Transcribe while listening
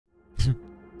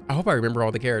I hope I remember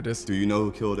all the characters. Do you know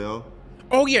who killed L?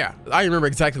 Oh yeah, I remember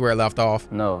exactly where I left off.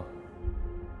 No.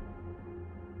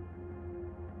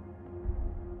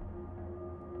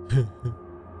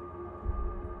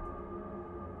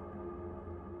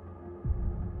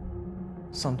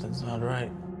 Something's not right.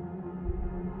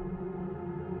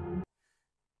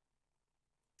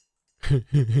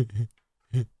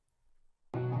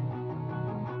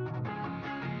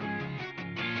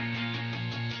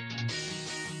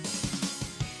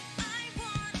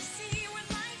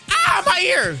 Ah, my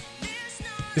ear!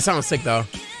 This sounds sick though.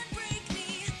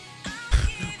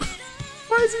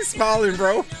 Why is he smiling,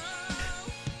 bro?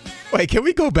 Wait, can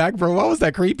we go back, bro? Why was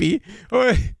that creepy?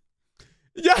 Wait.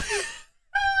 Yeah.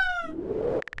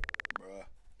 Bruh,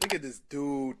 look at this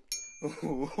dude.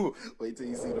 Wait till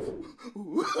you see the.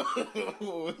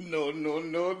 No, no,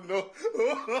 no, no.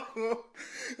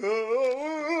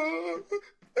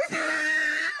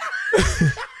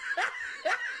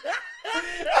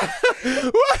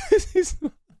 What is he?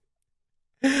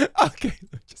 Okay,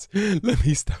 let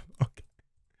me stop. Okay.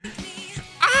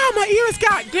 Ah, my ears,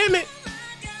 god damn it.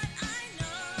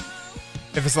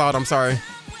 If it's loud, I'm sorry.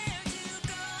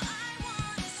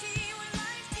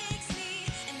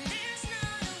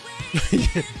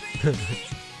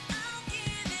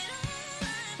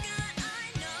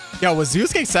 Yo, was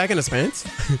Yusuke second to Spence?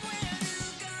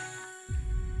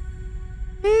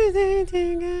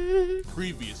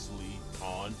 Previously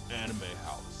on Anime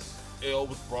House, L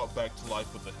was brought back to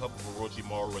life with the help of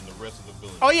Orochimaru and the rest of the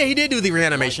villains. Oh yeah, he did do the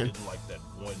reanimation. Light didn't like that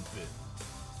one bit.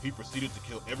 He proceeded to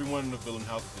kill everyone in the villain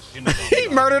house with his He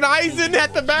murdered Aizen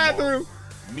at the bathroom.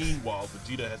 Meanwhile,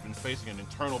 Vegeta has been facing an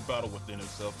internal battle within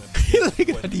himself. And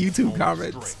Look at the YouTube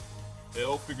comments.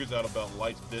 L figures out about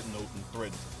Light's death note and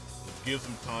threatens him, which gives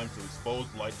him time to expose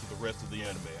Light to the rest of the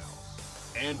anime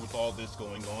house. And with all this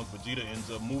going on, Vegeta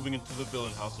ends up moving into the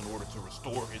villain house in order to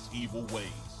restore his evil ways.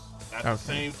 At the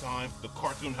same time, the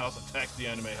cartoon house attacks the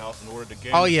anime house in order to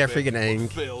gain freaking Aang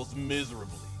fails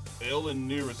miserably. L and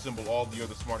Nier assemble all the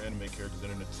other smart anime characters in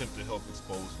an attempt to help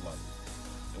expose Light.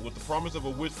 And with the promise of a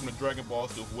wish from the Dragon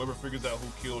Balls to whoever figures out who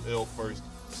killed L first,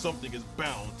 something is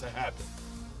bound to happen.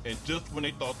 And just when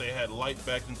they thought they had Light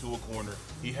backed into a corner,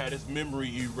 he had his memory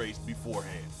erased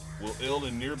beforehand. Will L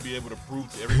and Nier be able to prove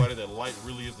to everybody that Light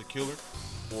really is the killer?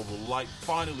 Or will Light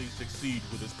finally succeed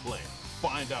with his plan?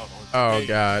 Find out on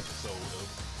today's episode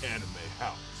of Anime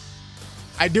House.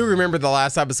 I do remember the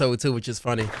last episode too, which is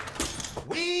funny.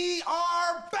 We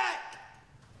are back!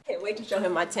 Can't wait to show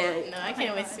him my talent. No, I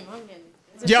can't wait to see Morgan.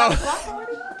 Yo,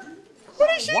 what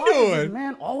is she doing?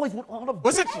 Man, always with all the.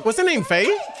 What's her name? Faye?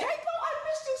 Keiko, I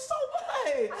missed you so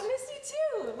much. I missed you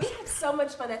too. We had so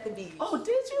much fun at the beach. Oh,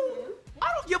 did you?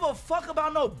 I don't give a fuck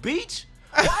about no beach.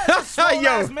 Why is this small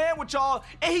ass man with y'all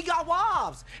and he got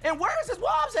wives? And where is his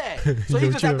wives at? So he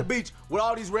just at the beach with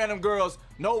all these random girls,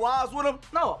 no wives with him?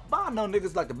 No, but I know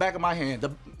niggas like the back of my hand.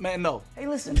 Man, no. Hey,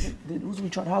 listen, did Uzumi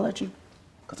try to holler at you?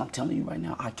 Because I'm telling you right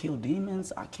now, I kill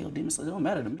demons, so it don't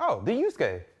matter to me. Oh, the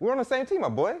Yusuke. We're on the same team, my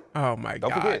boy. Oh my God.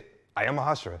 Don't forget, I am a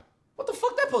Hashira. What the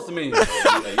fuck that supposed to mean?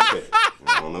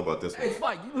 I don't know about this one. Hey,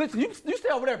 Spike, listen, you stay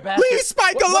over there, bastard. Leave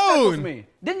Spike alone. What's that supposed to mean?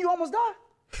 Didn't you almost die?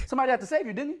 Somebody had to save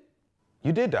you, didn't you?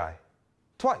 You did die.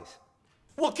 Twice.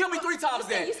 Well, kill me 3 times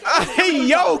then. Hey,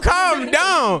 yo, calm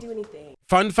down.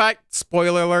 Fun fact,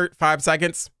 spoiler alert, 5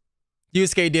 seconds.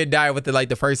 Yusuke did die with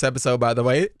the first episode, by the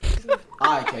way.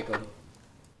 All right, Keiko.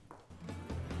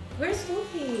 Where's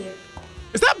Luffy?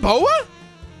 Is that Boa?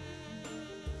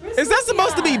 Is that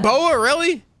supposed to be Boa,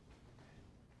 really?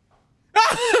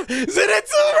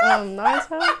 Zenitsu!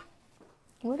 Naruto?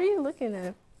 What are you looking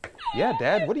at? Yeah,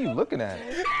 Dad, what are you looking at?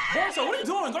 So what are you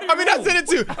doing? I mean, that's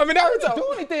Zenitsu. I mean, Naruto. I didn't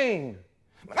do anything.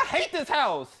 I hate this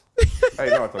house. Hey,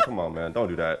 Naruto, come on, man. Don't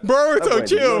do that. Boruto,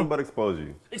 chill. Nothing but expose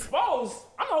you. Exposed?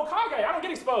 I'm the Hokage. I don't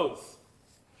get exposed.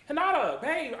 Hinata,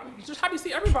 babe, I'm just happy to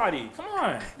see everybody. Come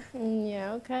on.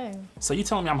 Yeah, okay. So you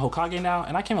telling me I'm Hokage now,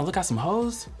 and I came and look at some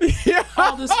hoes? Yeah.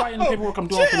 All this fighting and paperwork I'm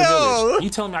doing for the village. You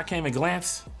telling me I came and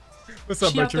glance? What's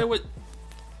up, she out there Bertram? with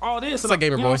all this. What's up,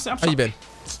 Gamer Boy? How you been?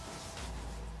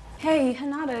 Hey,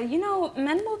 Hinata, you know,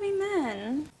 men will be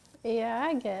men. Yeah,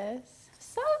 I guess.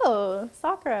 So,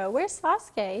 Sakura, where's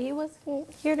Sasuke? He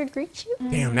wasn't here to greet you?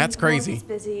 Damn, that's crazy. Well, he's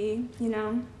busy, you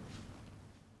know.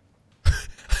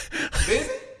 Busy?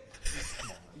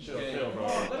 Chill,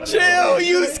 bro. Chill,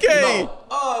 Yusuke.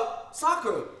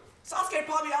 Sakura. Sasuke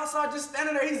probably outside just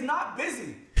standing there. He's not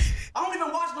busy. I don't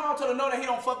even watch Naruto to know that he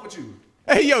don't fuck with you.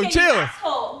 Hey, yo, chill.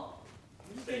 Asshole.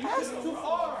 That's too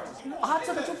far. I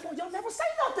took it too far. Y'all never say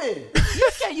nothing.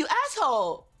 Yusuke, you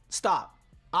asshole. Stop.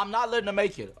 I'm not letting her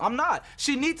make it. I'm not.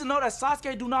 She needs to know that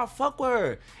Sasuke do not fuck with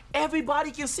her.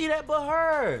 Everybody can see that but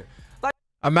her. Like,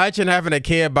 imagine having a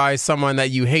kid by someone that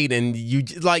you hate and you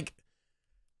like.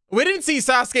 We didn't see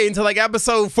Sasuke until like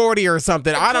episode 40 or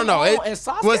something. I don't know. It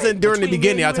wasn't during the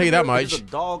beginning. I'll tell you that much. He's a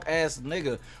dog ass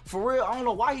nigga. For real, I don't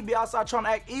know why he be outside trying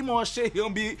to act emo and shit. He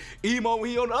don't be emo when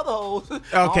he on the other hoes.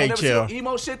 Okay, chill.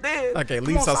 Emo shit then. Okay,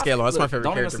 leave Sasuke alone. That's my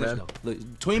favorite character, man. Look,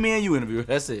 between me and you interview.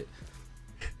 That's it.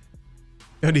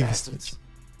 Don't even Bastards.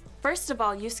 First of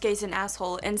all, Yusuke's an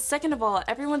asshole, and second of all,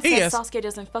 everyone says Sasuke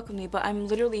doesn't fuck with me, but I'm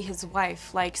literally his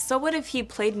wife. Like, so what if he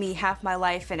played me half my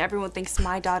life and everyone thinks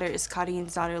my daughter is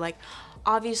Karin's daughter? Like,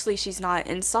 obviously she's not,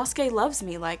 and Sasuke loves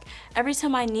me. Like, every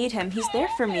time I need him, he's there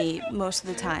for me most of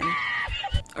the time.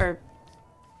 Or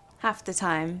half the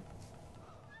time.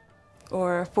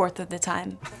 Or a fourth of the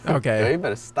time. Okay. Yo, you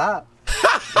better stop.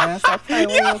 Man, stop playing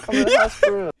when you come to the house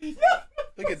for real.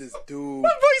 Look at this dude. My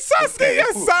boy Sasuke,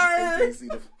 yes, sir.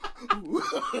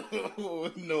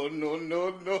 No.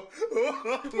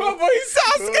 My boy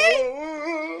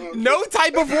Sasuke. No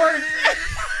type of work.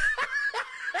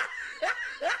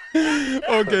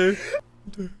 Okay.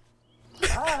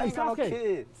 Ah, you got no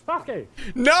kids. Sasuke.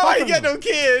 No, I ain't got no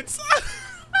kids.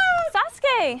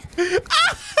 Sasuke!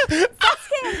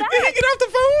 Sasuke, I'm back! Did he get off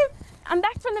the phone? I'm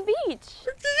back from the beach.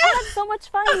 I had so much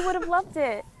fun, you would have loved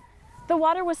it. The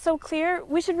water was so clear,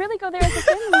 we should really go there as a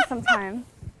family sometime.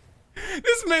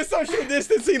 This man's social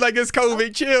distancing like it's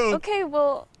COVID. Chill. Okay,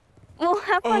 well, we'll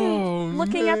have fun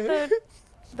looking at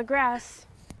the grass.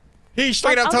 He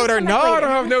straight up told her, no, I don't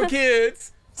have no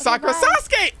kids. Sakura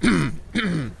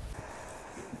Sasuke.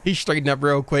 He straightened up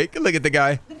real quick. Look at the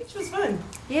guy. The beach was fun.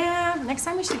 Yeah, next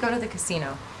time we should go to the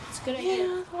casino. It's a good idea.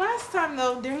 Yeah, last time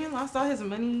though, Darian lost all his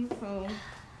money, so.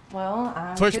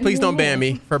 Well, Twitch, please don't ban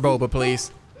me for Boba,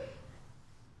 please.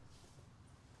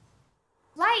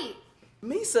 Light!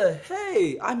 Misa,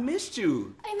 hey, I missed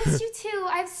you. I missed you too.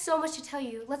 I have so much to tell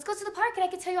you. Let's go to the park and I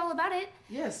can tell you all about it.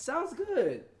 Yes, sounds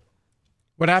good.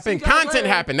 What happened? Content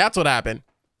happened. That's what happened.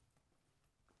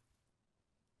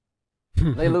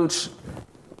 Hey, Luch,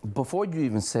 before you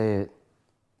even say it,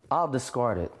 I'll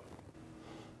discard it.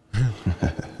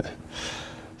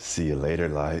 See you later,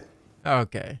 Light.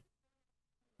 Okay.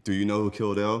 Do you know who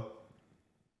killed El?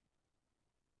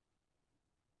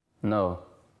 No.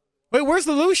 Wait, where's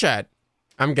the Lush at?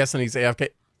 I'm guessing he's AFK.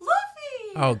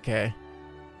 Luffy! Okay.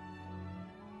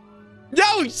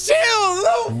 Yo, chill,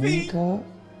 Luffy!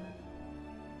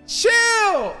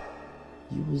 Chill!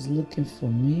 You was looking for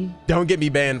me? Don't get me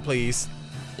banned, please.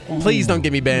 Please don't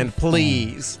get me banned,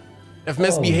 please. If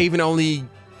misbehaving only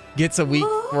gets a week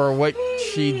for what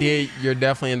she did, you're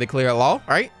definitely in the clear. Law,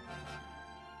 right?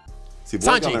 See, boy,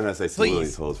 got learn how to say some of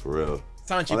these hoes for real.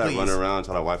 Sanchi, all that please. running around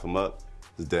trying to wipe him up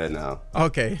is dead now.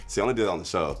 Okay. See, I only did it on the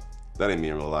show. That ain't me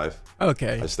in real life.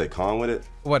 Okay. I just stay calm with it.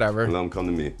 Whatever. And let them come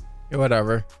to me.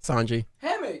 Whatever. Sanji.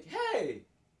 Hammock, hey!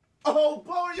 Oh,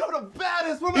 boy, you're the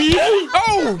baddest woman.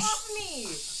 Oh,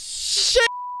 shit!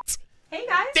 Hey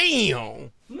guys.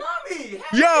 Damn. Mommy! Hey.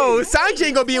 Yo, Sanji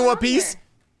ain't gonna be in One Piece.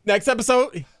 Next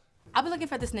episode. I've been looking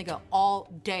for this nigga all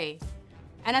day.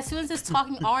 And as soon as this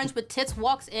talking orange with tits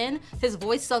walks in, his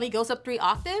voice suddenly goes up 3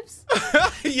 octaves.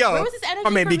 Yo, where was this energy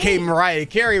my man for became me? Mariah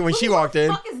Carey when she walked in.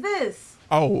 What the fuck is this?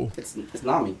 Oh. It's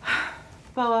not me.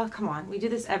 Boa, come on. We do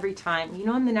this every time. You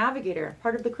know I'm the navigator,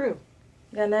 part of the crew.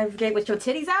 You gotta navigate with your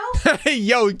titties out?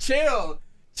 Yo, chill.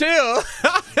 Chill.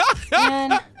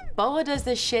 Man, Boa does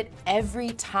this shit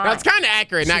every time. That's kind of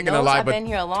accurate, not gonna lie, I've but been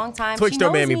here a long time. Twitch, She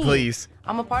don't ban knows me, please.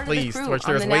 I'm a part of the crew. Please, Twitch,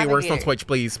 I'm there's the way worse on navigator. Twitch,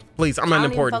 please. Please, I'm I don't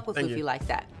unimportant. even fuck with Thank Luffy you. like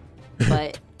that.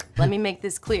 But let me make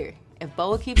this clear. If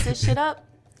Boa keeps this shit up,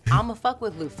 I'ma fuck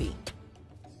with Luffy.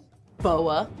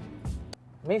 Boa.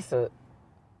 Misa,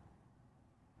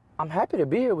 I'm happy to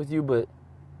be here with you, but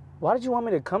why did you want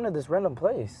me to come to this random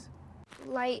place?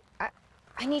 Light,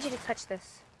 I need you to touch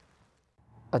this.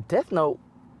 A death note?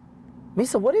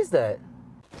 Misa, what is that?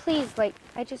 Please, like,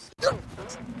 I just...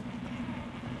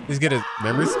 He's good at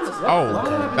memories. Oh,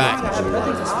 back. Oh,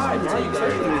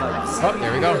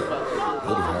 there we go.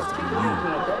 It'd have to be you,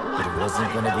 but it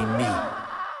wasn't gonna be me.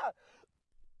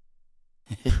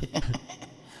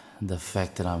 The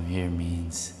fact that I'm here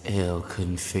means Elle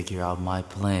couldn't figure out my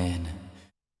plan.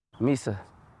 Misa,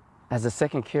 as a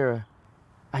second Kira,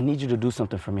 I need you to do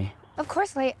something for me. Of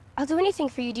course, Light. I'll do anything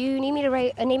for you. Do you need me to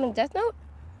write a name and death note?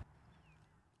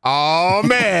 Oh,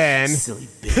 man. Silly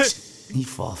bitch. You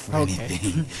fall for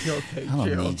anything. Okay, I don't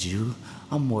chill. need you.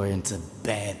 I'm more into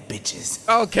bad bitches.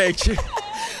 Okay, chill.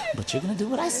 But you're gonna do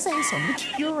what I say, so I'm gonna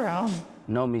keep you around.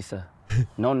 No, Misa.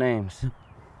 No names.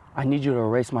 I need you to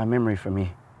erase my memory for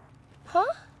me. Huh?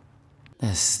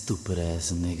 That stupid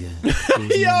ass nigga.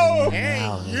 Yo!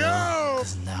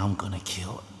 Because now I'm gonna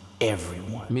kill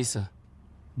everyone. Misa,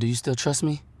 do you still trust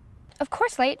me? Of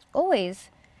course, Light. Always.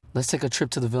 Let's take a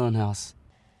trip to the villain house.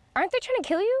 Aren't they trying to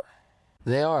kill you?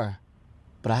 They are.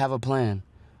 But I have a plan.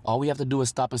 All we have to do is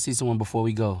stop and see someone before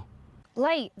we go.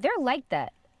 Light, they're like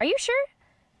that. Are you sure?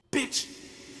 Bitch!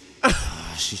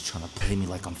 She's trying to play me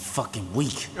like I'm fucking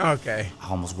weak. Okay. I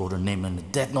almost wrote her name in the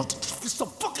death note. You're so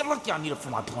fucking lucky I need it for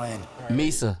my plan. Right.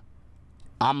 Misa,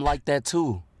 I'm like that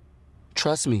too.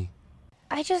 Trust me.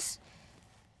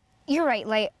 You're right,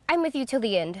 Light. I'm with you till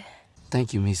the end.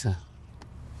 Thank you, Misa.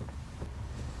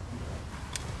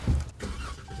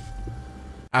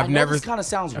 I've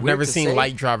never seen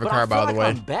Light drive a car, by the way.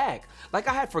 I'm back. Like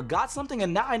I had forgot something,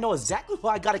 and now I know exactly who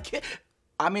I gotta kill.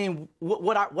 I mean,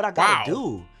 what I gotta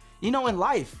do, you know, in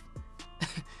life.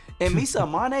 And Misa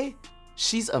Amane,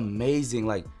 she's amazing.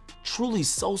 Like, truly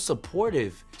so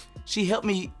supportive. She helped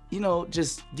me, you know,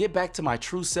 just get back to my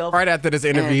true self. Right after this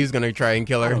interview, he's gonna try and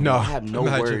kill her. No, I have no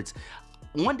words.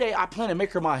 One day, I plan to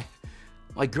make her my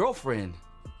girlfriend.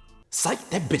 Psych,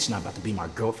 that bitch not about to be my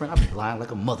girlfriend. I'll be lying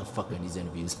like a motherfucker in these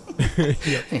interviews.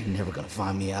 They're never gonna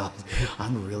find me out.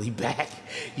 I'm really back.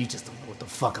 You just don't know what the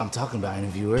fuck I'm talking about,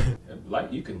 interviewer.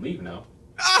 Like, you can leave now.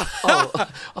 Oh,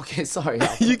 okay, sorry.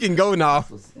 You can go now.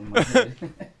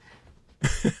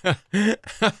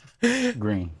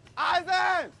 Green.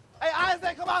 Eisen! Hey,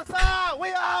 Eisen, come outside!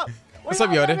 We up! What's up,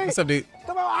 Yoda? What's up, dude?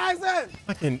 Come on, Eisen!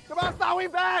 Fucking. Come outside, we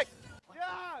back!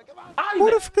 Yeah, come on. Who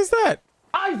the fuck is that?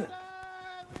 Eisen!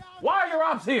 Why are your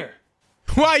ops here?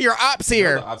 Why are your ops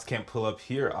here? The ops can't pull up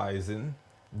here, Eisen.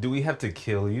 Do we have to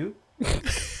kill you? I'm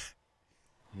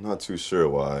not too sure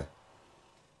why.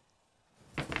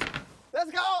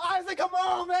 Let's go, Eisen! Come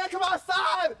on, man! Come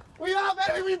outside! We up,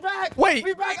 baby! We back! Wait.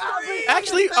 We back!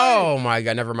 Actually, oh my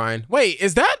god, never mind. Wait,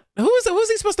 is that who's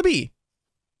he supposed to be?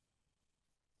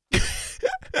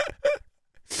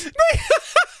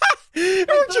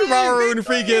 Orochimaru and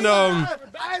freaking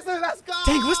Eisen, let's go!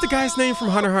 Dang, what's the guy's name from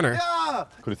Hunter x Hunter? Yeah.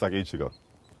 Kurisaki Ichigo.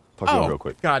 Talk to him real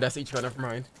quick. God, that's Ichigo, never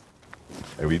mind.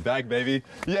 Hey, we back, baby.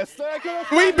 Yes, sir.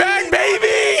 We back,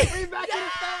 baby! We back in the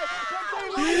stage!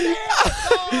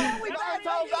 We back,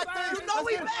 you know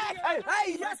we back!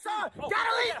 Hey, yes, sir!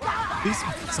 Gotta leave! These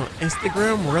fuckers on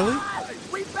Instagram, really?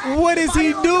 What is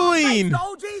he doing?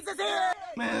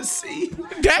 Man, see?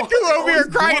 That dude over here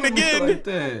crying again. Like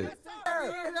that.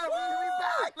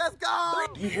 Let's go!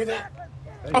 Do you hear that?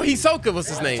 Oh, Hisoka was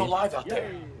his name. It's alive out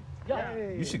there.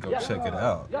 You should go check it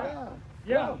out.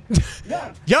 Yeah.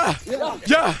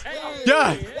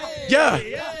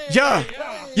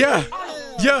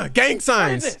 Gang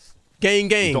signs. Gang.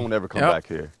 Don't ever come back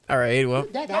here. All right, well.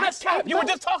 No, that's Cap. You were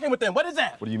just talking with them. What is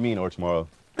that? What do you mean, Orochimaru?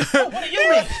 What do you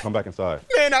mean? Come back inside.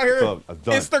 Man out here,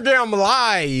 Instagram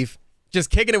live, just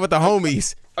kicking it with the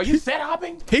homies. Are you set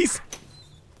hopping?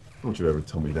 Don't you ever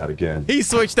tell me that again. He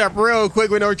switched up real quick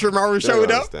when Orochimaru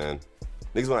showed up. Understand.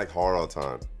 Niggas want to act hard all the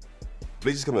time.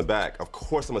 Bleach is coming back. Of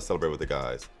course I'm gonna celebrate with the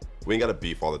guys. We ain't gotta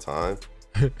beef all the time.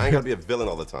 I ain't gotta be a villain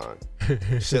all the time.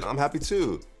 Shit, I'm happy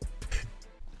too.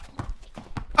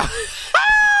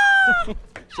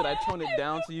 Should I tone it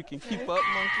down so you can keep up,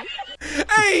 monkey?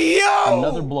 Hey, yo!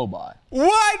 Another blow by.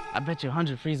 What? I bet you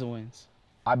 100 Frieza wins.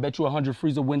 I bet you 100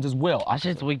 Frieza wins as well. That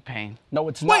shit's weak pain. No,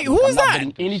 it's not. Wait, who is that? I'm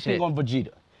not betting anything on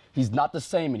Vegeta. He's not the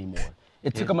same anymore.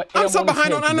 It took him an I'm so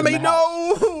behind on anime. No.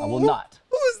 I will not.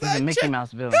 Who is that? He's a Mickey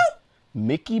Mouse villain.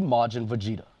 Mickey, Majin,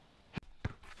 Vegeta.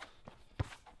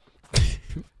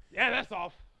 Yeah, that's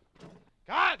off.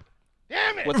 God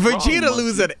damn it! Vegeta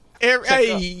losing.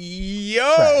 Hey,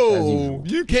 yo!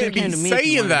 You can't be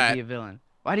saying that. Be a villain.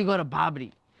 Why'd he go to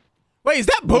Babidi? Wait, is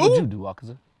that Boo? What would you do,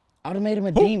 Akaza? I would've made him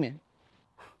a demon.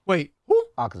 Wait, who?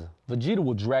 Akaza, Vegeta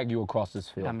will drag you across this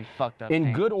field. Got me fucked up. In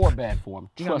pain. good or bad form.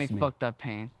 You Trust got me me. fucked up,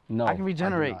 pain. No, I can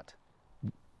regenerate.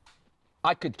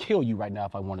 I could kill you right now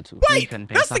if I wanted to. Wait,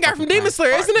 that's the guy from Demon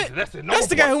Slayer, isn't it? That's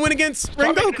the guy who went against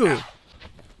Rengoku.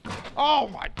 Oh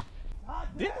my!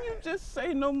 Didn't you just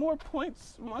say no more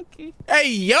points, monkey? Hey,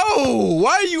 yo!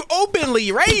 Why are you openly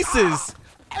racist?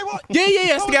 Yeah,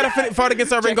 that's the guy that fought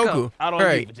against our Rengoku. I don't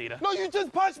need Vegeta. No, you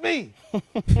just punched me!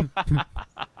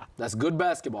 That's good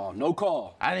basketball. No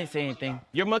call. I didn't say anything.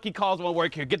 Your monkey calls won't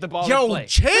work here. Get the ball and Yo, play.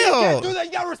 chill! You can't do that.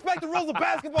 You gotta respect the rules of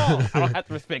basketball. I don't have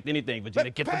to respect anything,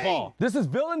 Vegeta. Get the ball. This is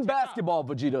villain basketball,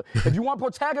 Vegeta. If you want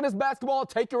protagonist basketball,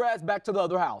 take your ass back to the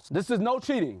other house. This is no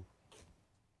cheating.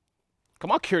 Come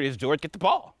on, Curious George. Get the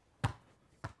ball.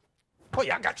 Oh,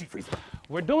 yeah, I got you, Frieza.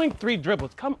 We're doing 3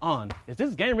 dribbles. Come on. Is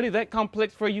this game really that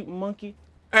complex for you, monkey?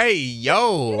 Hey, You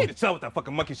yo! need to tell with that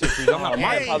fucking monkey shit, Frieza. I'm not.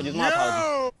 My apologies. My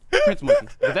apologies. Prince Monkey.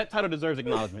 But that title deserves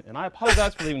acknowledgement, and I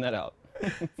apologize for leaving that out.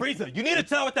 Frieza, you need to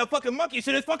tell what that fucking monkey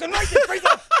shit is fucking racist,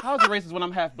 Frieza! How's it racist when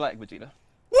I'm half black, Vegeta?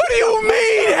 What do you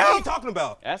mean? What are you talking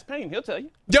about? Ask Pain, he'll tell you.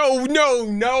 Yo,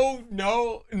 no.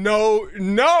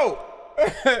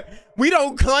 We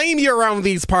don't claim you around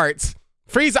these parts.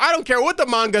 Frieza, I don't care what the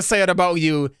manga said about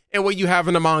you and what you have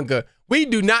in the manga. We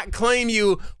do not claim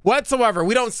you whatsoever.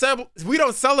 We don't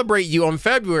celebrate you on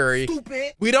February.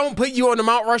 Stupid. We don't put you on the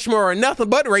Mount Rushmore or nothing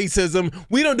but racism.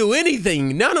 We don't do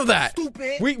anything. None of that.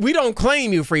 Stupid. We don't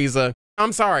claim you, Frieza.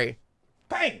 I'm sorry.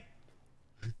 Pain.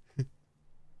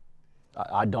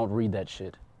 I don't read that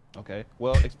shit. Okay,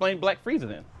 well, explain Black Frieza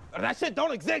then. That shit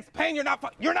don't exist, Pain. You're not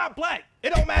black.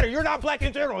 It don't matter. You're not black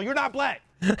in general. You're not black.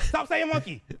 Stop saying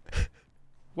monkey.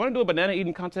 Want to do a banana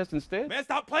eating contest instead? Man,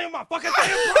 stop playing with my fucking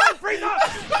saying pride, Frieza.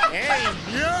 Hey,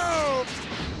 yo.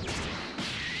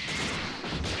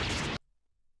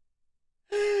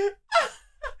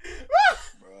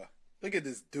 Bruh, look at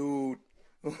this dude.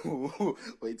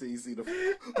 Wait till you see the.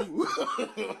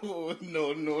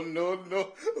 No.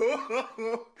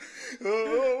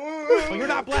 Well, you're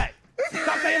not black.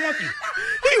 Stop saying monkey.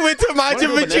 He went to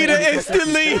Majin Vegeta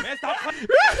instantly. Man, stop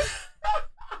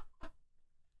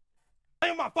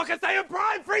playing my fucking saying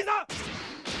pride, Frieza.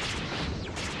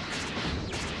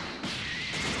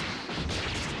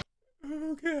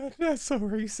 Oh god, that's so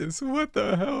racist. What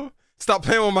the hell? Stop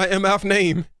playing with my MF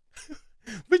name.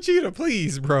 Vegeta,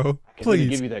 please, bro. Please. I can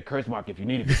give you that curse mark if you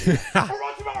need it.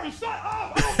 Orochimaru, shut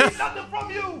up! I don't need nothing from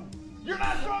you! You're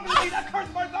not strong enough. That curse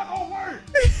mark's not gonna work!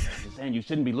 I'm just saying you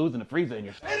shouldn't be losing to Frieza in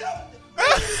your... Hey,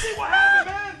 you see what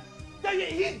happened, man?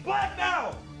 He's black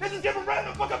now! This is giving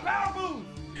random fucking power boost!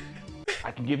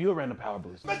 I can give you a random power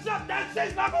boost. But shut that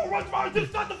shit's not gonna run tomorrow!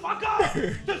 Just shut the fuck up!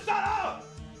 Just shut up!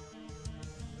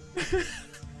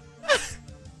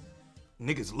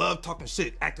 Niggas love talking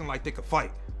shit, acting like they could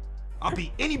fight. I'll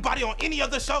beat anybody on any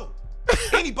other show.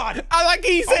 Anybody. I like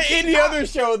he said any other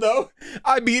show, though.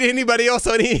 I beat anybody else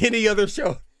on any other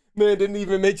show. Man didn't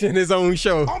even mention his own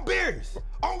show. On Beers,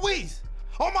 on Whis,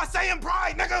 on my Saiyan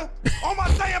Pride, nigga. On my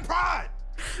Saiyan Pride.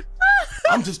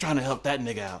 I'm just trying to help that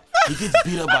nigga out. He gets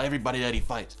beat up by everybody that he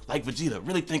fights. Like Vegeta,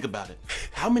 really think about it.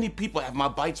 How many people have my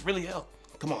bites really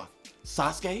helped? Come on.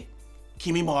 Sasuke,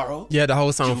 Kimimaro. Yeah, the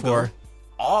whole Sound 4.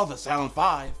 All the Sound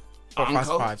 5. Oh,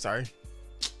 Fast 5, sorry.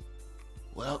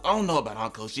 Well, I don't know about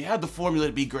Anko. She had the formula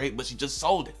to be great, but she just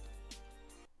sold it.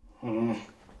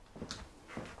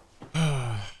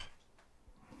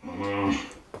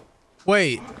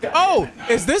 Wait. Oh,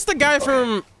 is this the guy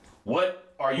from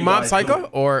What are you Mob guys Psycho?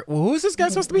 doing? Or who is this guy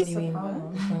supposed to be?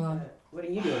 What are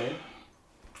you doing?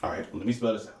 All right, let me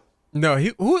spell this out. No,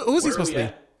 who's he supposed to be?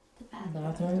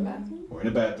 Bathroom. We're in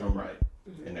the bathroom, right?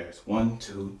 And there's 1,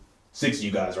 2, 6 of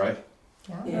you guys, right?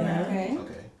 Yeah. Okay.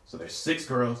 Okay. So there's 6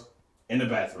 girls in the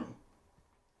bathroom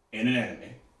in an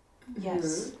anime.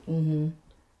 Yes.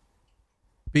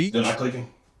 Beach? Still not clicking?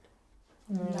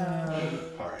 No.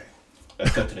 All right.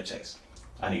 Let's cut to the chase.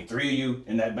 I need 3 of you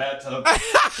in that bathtub, the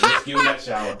rest of you in that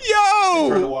shower. Yo!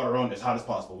 And turn the water on as hot as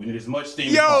possible. We need as much steam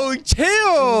as Yo, possible.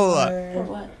 chill! For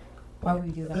what? Why would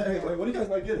we do that? Hey, wait, what are you guys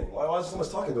not getting? Why is so much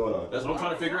talking going on? That's what I'm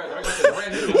trying to figure out.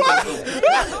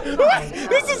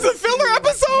 This is a filler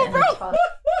episode, bro!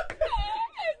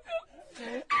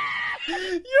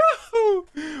 Yo,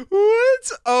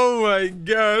 what? Oh my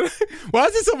god. Why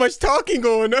is there so much talking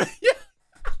going on?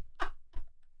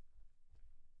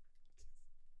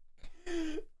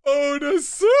 Oh, that's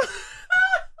so...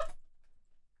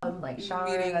 Like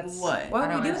showering. That's what? Why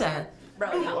would we do that?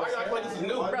 Why you act like this is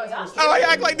new? Oh, I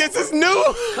act like this is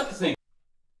new? Cut the sink.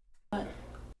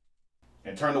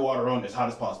 And turn the water on as hot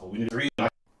as possible. We need 3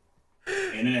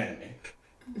 in an anime.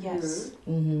 Yes.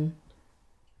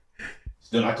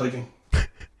 Still not clicking?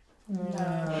 No.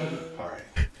 All right.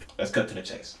 Let's cut to the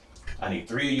chase. I need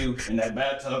 3 of you in that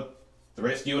bathtub, the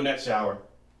rest of you in that shower,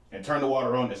 and turn the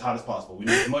water on as hot as possible. We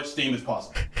need as much steam as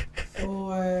possible. For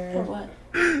what?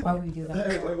 Why would we do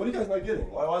that? Hey, wait, what are you guys not getting?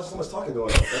 Why is so much talking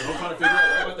going on? That's what I'm trying to figure out.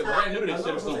 Everybody's brand new to this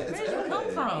shit. So. Where did you come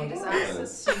from? He just asked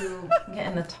us to get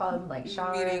in the tub, like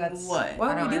showering. That's what? Why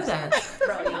would we do that?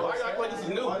 Why you act like this is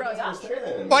new?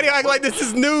 Why do you act like this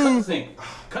is new? Cut the sink.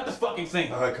 Cut the fucking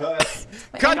sink. All right, cut.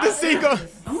 Cut the sink. Oh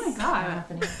my god.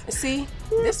 See,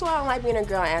 this is why I don't like being a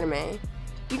girl in anime.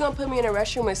 You gonna put me in a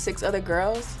restroom with 6 other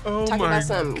girls? Oh talking my about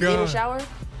some get in the God. shower?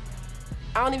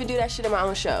 I don't even do that shit in my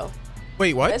own show.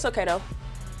 Wait, what? It's okay though.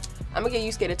 I'm gonna get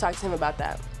you scared to talk to him about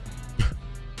that.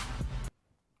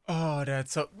 Oh,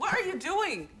 that's so... What are you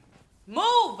doing?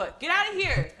 Move! Get out of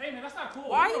here! Hey man, that's not cool.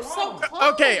 Why are you so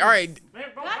close? Okay, all right.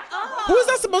 Back up! Who is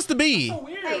that supposed to be? So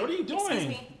weird. What are you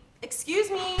doing? Excuse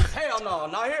me. Hell no,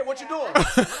 not here. What you doing?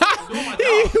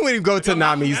 He wouldn't go to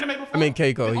Nami's. I mean,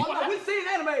 Keiko. Oh, no, we see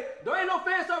anime. There ain't no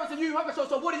fan service in Yu Yu Hakusho,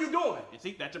 so what are you doing? You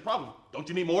see, that's your problem. Don't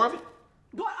you need more of it?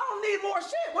 What? I don't need more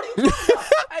shit. What are you talking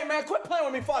about? Hey, man, quit playing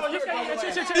with me.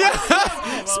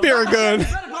 Spirit gun.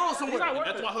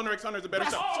 That's why Hunter x Hunter is a better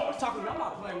show. I'm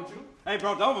not playing with you. Hey,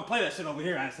 bro, don't ever play that shit over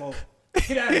here, asshole.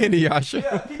 Get out of here. Inuyasha.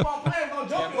 Yeah, keep on playing. Don't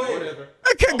jump in. Whatever.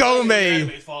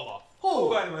 Kagome. Fall off. Who?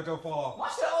 Let go fall off.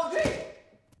 Watch that OG.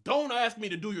 Don't ask me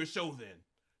to do your show then.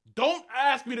 Don't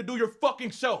ask me to do your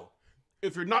fucking show.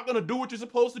 If you're not gonna do what you're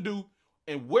supposed to do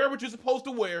and wear what you're supposed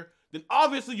to wear, then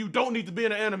obviously you don't need to be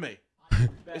in an anime.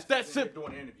 It's that simple.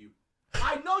 Doing an interview.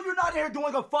 I know you're not here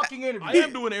doing a fucking interview. I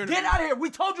am doing an interview. Get out of here. We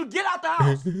told you get out the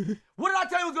house. What did I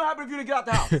tell you was gonna happen if you didn't get out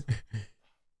the house? Okay.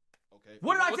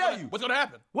 What did I tell you? What's gonna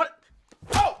happen? What?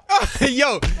 Oh!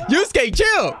 Yo, Yusuke,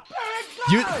 chill.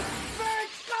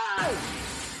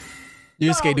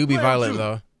 Yusuke do be violent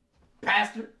though.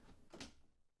 Bastard.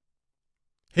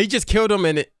 He just killed him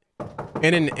in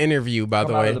an interview, by the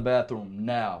Come out way. of the bathroom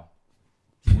now.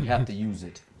 We have to use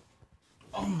it.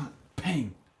 Oh my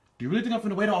pain. Do you really think I'm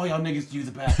finna wait on all y'all niggas to use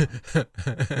the bathroom?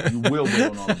 You will wait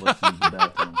on all of us to use the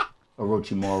bathroom.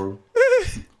 Orochimaru.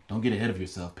 Don't get ahead of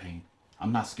yourself, Pain.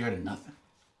 I'm not scared of nothing.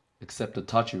 Except to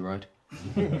touch you, right?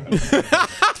 I'm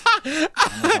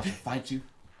about to fight you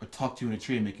or talk to you in a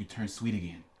tree and make you turn sweet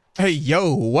again. Hey,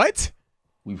 yo, what?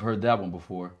 We've heard that one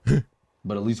before.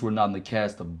 But at least we're not in the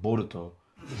cast of Boruto.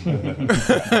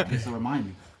 Okay, so remind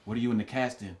me, what are you in the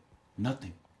cast in?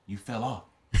 Nothing. You fell off.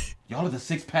 Y'all are the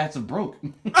 6 paths of broke.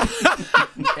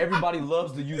 Everybody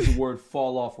loves to use the word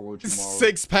fall off, Orochimaru.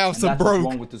 6 paths and of that's what's broke.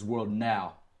 wrong with this world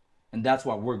now. And that's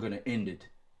why we're going to end it.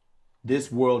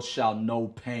 This world shall know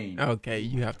pain. Okay,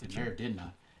 you have to. The nerve did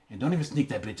not. And don't even sneak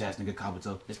that bitch ass nigga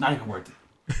Kabuto. It's not even worth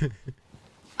it.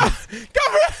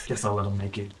 Guess I'll let him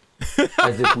make it.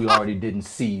 As if we already didn't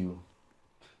see you.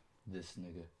 This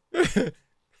nigga.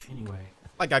 Anyway.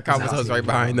 I got Kabuto's right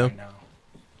behind them.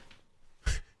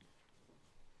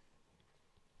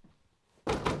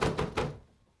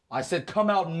 I said come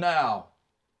out now.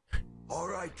 All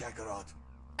right, Kakarot.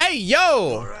 Hey,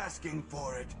 yo! You're asking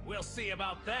for it. We'll see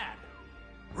about that.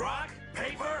 Rock,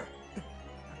 paper,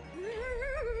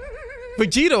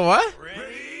 Vegeta, what?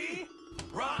 ready,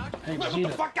 rock. Hey, paper. what the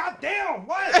fuck? Goddamn!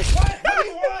 What? What do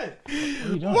you want? What are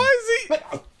you doing? Why is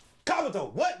he?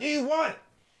 Kabuto, what do you want?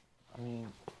 I mean,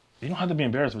 you don't have to be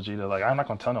embarrassed, Vegeta. Like, I'm not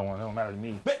gonna tell no one. It don't matter to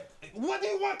me. But what do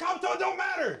you want, Kabuto? It don't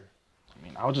matter. I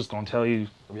mean, I was just gonna tell you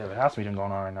we have a house meeting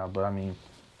going on right now, but I mean.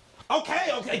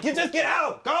 Okay, just get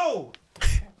out. Go.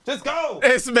 Just go.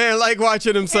 This man like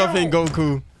watching himself and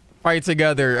Goku fight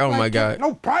together. Oh my god.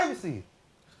 No privacy.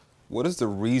 What is the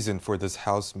reason for this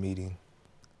house meeting?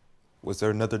 Was there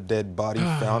another dead body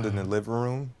found in the living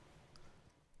room?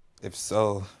 If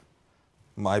so,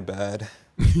 my bad.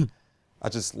 I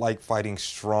just like fighting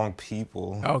strong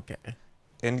people. Okay.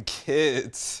 And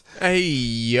kids. Hey,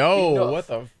 yo, what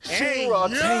the? Hey, yo.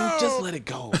 Just let it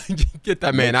go. Get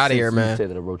that man out of here, You man. say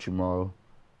that, Orochimaru.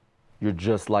 You're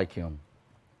just like him.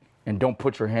 And don't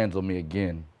put your hands on me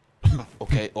again.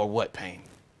 Okay, or what, Pain?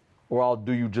 Or I'll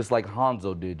do you just like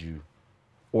Hanzo did you.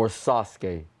 Or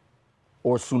Sasuke.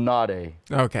 Or Tsunade.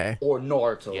 Okay. Or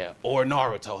Naruto. Yeah, or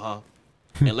Naruto, huh?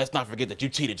 And let's not forget that you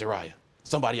cheated Jiraiya.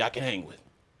 Somebody I can hang with.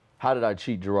 How did I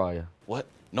cheat Jiraiya? What?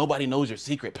 Nobody knows your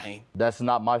secret, Pain. That's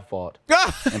not my fault.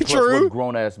 And plus, True. what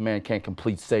grown-ass man can't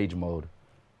complete Sage Mode?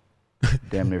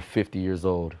 Damn near 50 years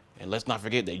old. And let's not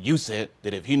forget that you said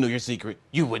that if he knew your secret,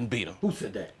 you wouldn't beat him. Who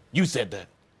said that? You said that.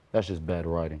 That's just bad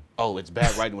writing. Oh, it's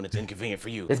bad writing when it's inconvenient for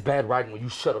you. It's bad writing when you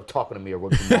shut up talking to me,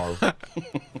 Orochimaru.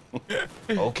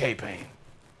 Okay, Pain.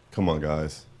 Come on,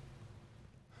 guys.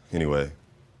 Anyway,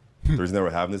 the reason that we're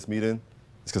having this meeting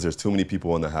is because there's too many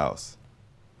people in the house.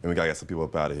 And we gotta get some people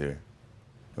up out of here.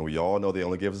 And we all know they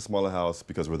only gave us a smaller house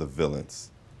because we're the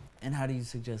villains. And how do you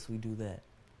suggest we do that?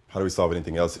 How do we solve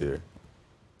anything else here?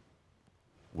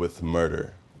 With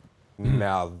murder.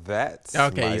 Now that's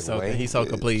Okay, my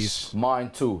Hisoka, please. Mine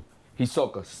too.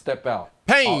 Hisoka, step out.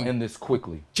 Pain. I'll end this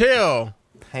quickly. Chill.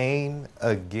 Pain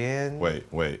again?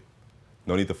 Wait.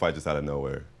 No need to fight just out of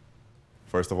nowhere.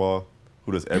 First of all,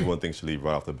 who does everyone think should leave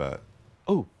right off the bat?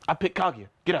 Ooh, I picked Kaguya.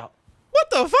 Get out. What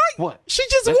the fuck? What? She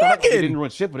just Let's not act like walking. She didn't ruin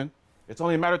shit with him. It's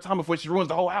only a matter of time before she ruins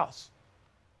the whole house.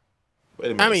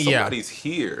 Wait a minute, I mean, yeah. somebody's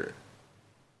here.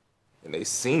 And they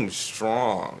seem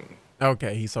strong.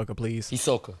 Okay, Hisoka, please.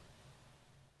 Hisoka.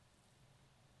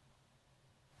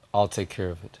 I'll take care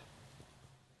of it.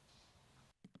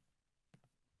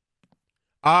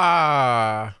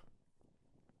 Ah.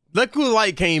 Look who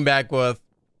Light came back with.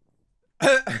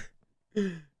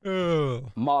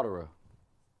 Madara,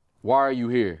 why are you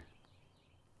here?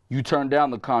 You turned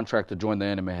down the contract to join the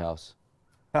anime house.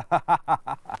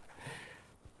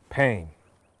 Pain.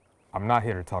 I'm not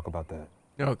here to talk about that.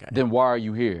 Okay. Then why are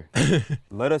you here?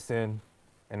 Let us in,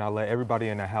 and I'll let everybody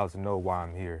in the house know why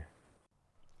I'm here.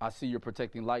 I see you're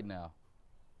protecting Light now.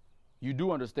 You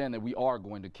do understand that we are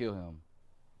going to kill him.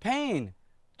 Pain,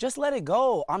 just let it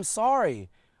go. I'm sorry.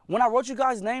 When I wrote you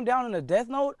guys' name down in the death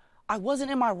note, I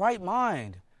wasn't in my right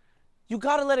mind. You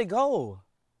gotta let it go.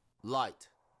 Light,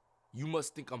 you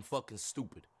must think I'm fucking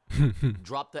stupid.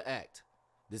 Drop the act.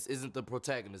 This isn't the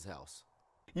protagonist's house.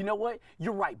 You know what?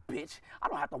 You're right, bitch. I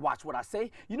don't have to watch what I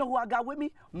say. You know who I got with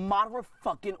me? Madara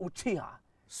fucking Uchiha.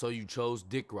 So you chose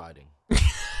dick riding.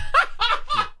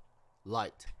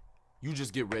 Light, you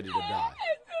just get ready to die.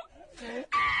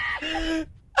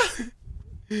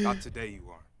 Not today, you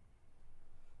aren't.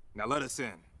 Now let us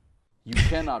in. You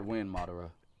cannot win,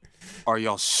 Madara. Are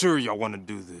y'all sure y'all want to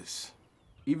do this?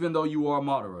 Even though you are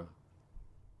Madara,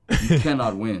 you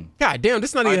cannot win. God damn,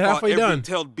 this not even halfway done. Every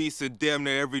tailed beast and damn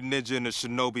near every ninja in the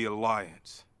Shinobi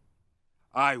Alliance.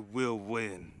 I will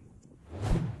win.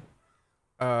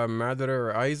 Madara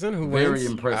or Aizen, who Very wins?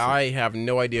 impressive. I have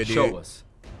no idea, dude. Show us.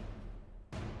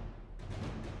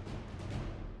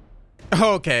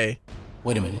 Okay.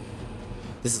 Wait a minute.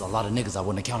 This is a lot of niggas. I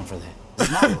wouldn't account for that.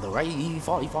 It's not though, right? He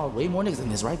fought way more niggas than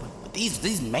this, right? But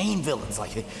these main villains,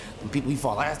 like the people we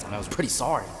fought last time, I was pretty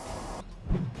sorry.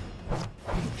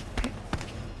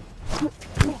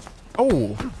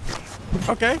 Oh.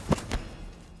 Okay.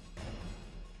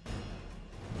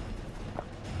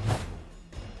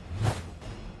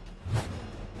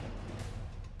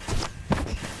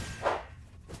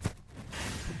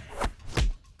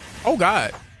 Oh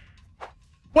God.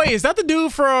 Wait, is that the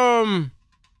dude from?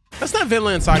 That's not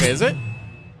Vinland Saga, is it?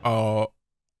 Oh.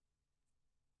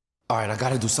 All right, I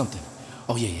gotta do something.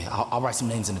 Oh yeah. I'll write some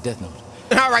names in the death note.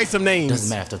 I'll write some names. Doesn't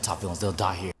matter if they're top villains, they'll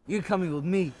die here. You're coming with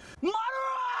me.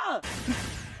 Madara!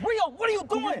 Rio, what are you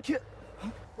doing?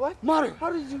 What? Madara,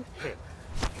 How did you?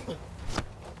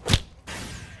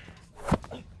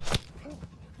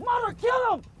 Madara,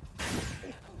 kill him!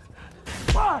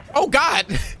 Oh God!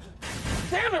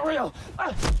 Damn it, Rio!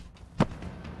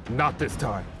 Not this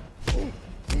time.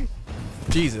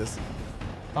 Jesus.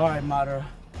 All right, Madara.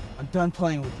 I'm done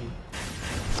playing with you.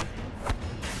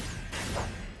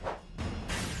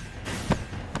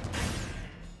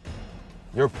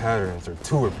 Your patterns are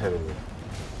too repetitive.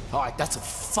 All right, that's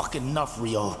fucking enough,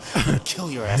 Rio. I'm gonna kill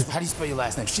your ass. How do you spell your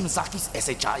last name? Shimazaki?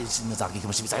 S-H-I Shimazaki.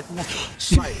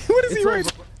 What is he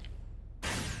writing?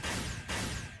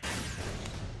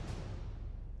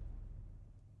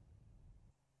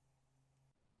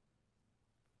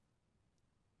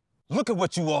 Look at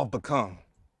what you all become.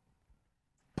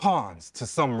 Pawns to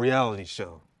some reality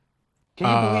show. Can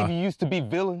you believe you used to be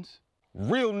villains?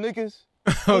 Real niggas?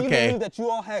 Can you believe that you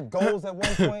all had goals at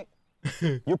one point?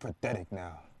 You're pathetic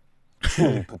now.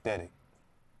 Truly pathetic.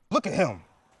 Look at him.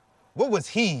 What was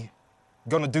he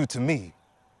gonna do to me?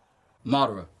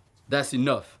 Madara, that's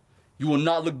enough. You will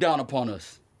not look down upon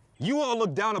us. You all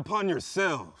look down upon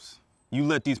yourselves. You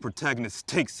let these protagonists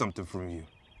take something from you.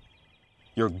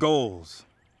 Your goals,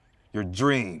 your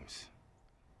dreams,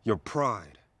 your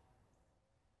pride.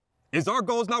 Is our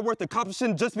goals not worth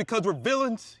accomplishing just because we're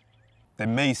villains? They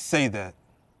may say that,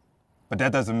 but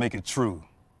that doesn't make it true.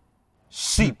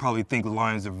 Sheep probably think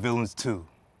lions are villains too.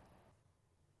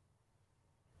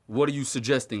 What are you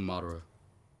suggesting, Madara?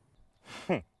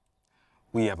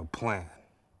 We have a plan.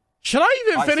 Should I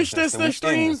even finish this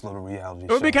stream? This little reality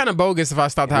It would be kind of bogus if I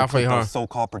stopped halfway, huh? Those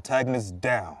so-called protagonists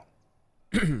down.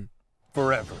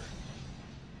 Forever.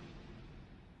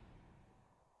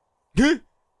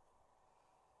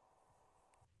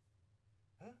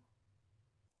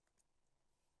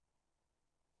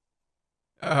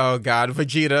 Oh God,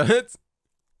 Vegeta.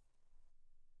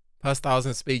 Plus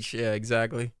 1,000 speech, yeah,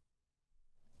 exactly.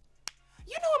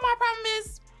 You know what my problem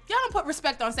is? Y'all don't put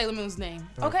respect on Sailor Moon's name,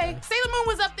 okay? Sailor Moon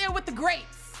was up there with the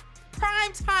greats.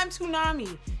 Prime time Toonami.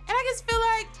 And I just feel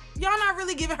like y'all not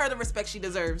really giving her the respect she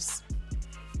deserves.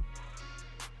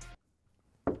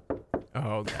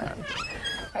 Oh God.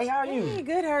 Hey, how are you? Hey,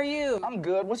 good, how are you? I'm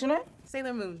good. What's your name?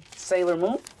 Sailor Moon. Sailor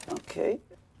Moon? Okay.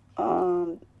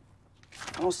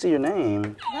 I don't see your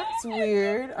name. That's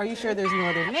weird. Are you sure there's no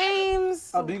other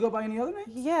names? Oh, do you go by any other name?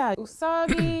 Yeah,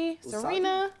 Usagi,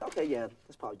 Serena. Okay, yeah,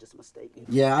 that's probably just a mistake.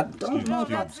 Yeah, I don't know.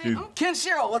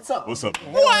 Kenshiro, what's up? What's up?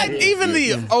 What? Even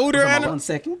the older anime? 1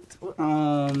 second.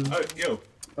 Yo,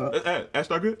 Ash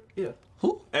not good? Yeah.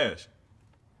 Who? Ash.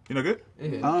 You know good?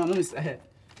 Let me see.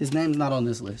 His name's not on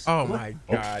this list. Oh my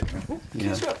God.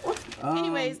 Yeah.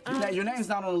 Anyways, your name's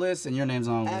not on the list, and your name's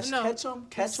on the list. No,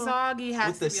 Usagi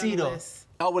has to be on the list.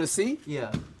 Oh, with a C?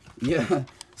 Yeah. Yeah.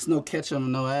 It's no ketchup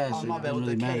and no ass. Oh, my It bad, don't with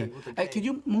the really K, matter. with the Hey, can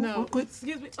you move real quick?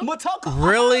 Excuse me. Matoka,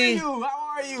 Really? how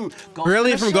are you?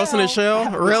 Really? From Ghost in the Shell?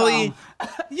 Really?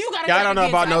 You gotta Yeah, I don't know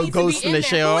about no Ghost in the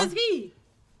Shell. Who is he?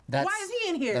 That's, Why is he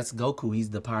in here? That's Goku. He's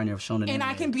the pioneer of shonen. And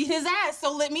I can beat his ass,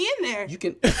 so let me in there. You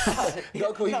can.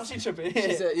 Goku, No, she tripping.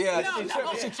 She said, yeah. No, she no,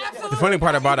 tripping. absolutely. The funny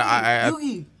part about it,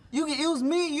 Yugi, it was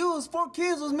me. You was 4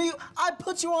 kids. It was me. I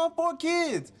put you on 4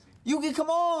 kids. Yugi,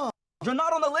 come on. You're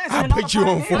not on the list. I put you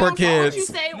on 4 kids. What'd you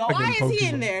say? Why is he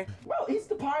in there? Bro, he's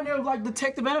the pioneer of like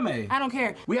detective anime. I don't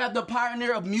care. We have the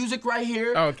pioneer of music right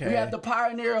here. Okay. We have the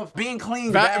pioneer of being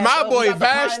clean. My boy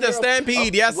Vash the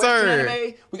Stampede, yes sir.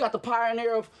 Anime. We got the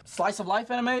pioneer of slice of life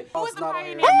anime. Who is the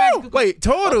pioneer of magical? Wait,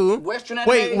 Toru? Western anime.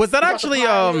 Wait, was that We got the actually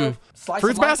pioneer of slice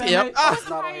Fruits of life Basket? anime. Yep. Who is the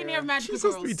pioneer of magical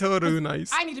girls? Be Toru, nice.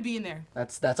 I need to be in there.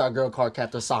 That's our girl called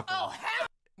Captain Sakura. Oh, hell.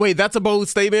 Wait, that's a bold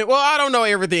statement. Well, I don't know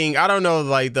everything. I don't know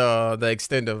like the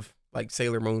extent of like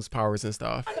Sailor Moon's powers and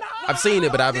stuff. I've seen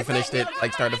it, but I haven't finished it,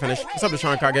 like start to finish. What's up,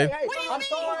 Sean Kage? Hey, I'm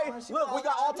sorry. Look, we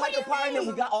got all types of pioneers.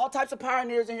 We got all types of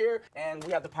pioneers in here, and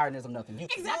we have the pioneers of nothing.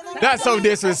 Exactly. That's so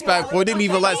disrespectful. It didn't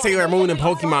even let Sailor Moon and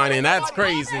Pokemon in. That's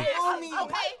crazy.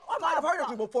 I might have heard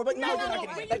of you before, but no,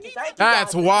 thank you.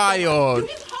 That's wild.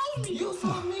 You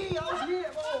saw me. I was here.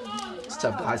 What's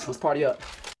up, guys? Let's party up.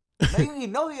 Man, you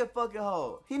know he a fucking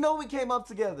hoe. He know we came up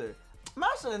together. Man,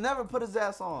 I should have never put his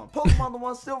ass on. Pokemon the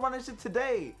one still running shit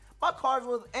today. My cards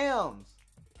was M's.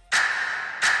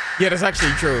 Yeah, that's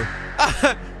actually true.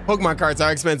 Pokemon cards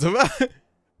are expensive.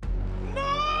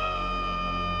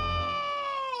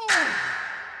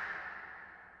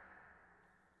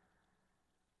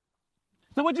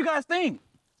 So what you guys think?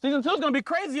 Season 2 is gonna be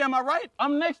crazy, am I right?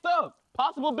 I'm next up.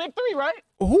 Possible big 3, right?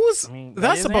 Who's That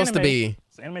that's is supposed to anime. be?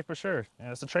 It's anime for sure.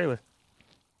 Yeah, it's a trailer.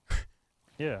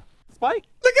 Yeah. Spike?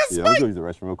 Look at Yeah, I'm gonna use the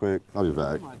restroom real quick. I'll be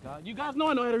back. Oh my God, you guys know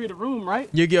I know how to read a room, right?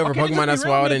 Yu-Gi-Oh! Okay, Pokemon, just be that's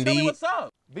real wild with me. Tell me indeed. what's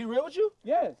up? Be real with you?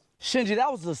 Yes. Shinji,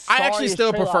 that was the I actually sorriest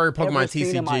still trailer prefer I've ever Pokemon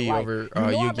seen in my TCG life. over You know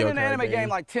I've been Yu-Gi-Oh! in an anime card game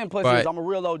like 10 plus But years. I'm a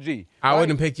real OG. I right?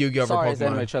 wouldn't pick Yu-Gi-Oh! over Sorriest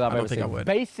anime Pokemon. trailer I've I ever don't think I seen. would.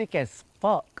 Basic as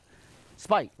fuck.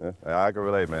 Spike. Yeah, I can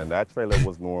relate, man. That trailer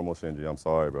was normal, Shinji. I'm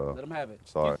sorry, bro. Let him have it.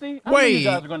 Sorry. See, I knew Wait. you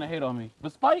guys are gonna hate on me.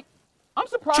 But Spike, I'm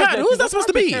surprised Chad, at who's you. that That's supposed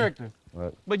to my be? character.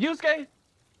 What? But Yusuke,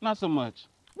 not so much.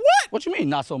 What you mean,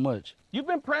 not so much? You've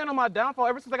been preying on my downfall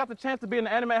ever since I got the chance to be in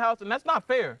the anime house, and that's not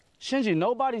fair. Shinji,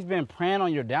 nobody's been preying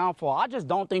on your downfall. I just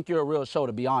don't think you're a real show,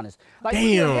 to be honest. Like, Damn.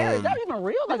 your hair, is that even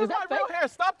real? Like, This is is that not real fake? hair.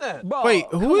 Stop that. Bro, Wait,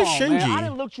 who come is on, man. Shinji? I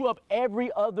done looked you up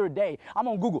every other day. I'm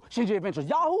on Google. Shinji Adventures.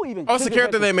 Yahoo even. Oh, it's the Shinji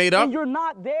character they Adventures. made up? And you're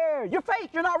not there. You're fake.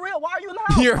 You're not real. Why are you in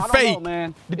the house? You're I don't fake. know,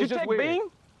 man. Did you It's just check weird. Bing?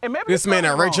 And maybe This you man,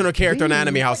 spelled an it original wrong. character in an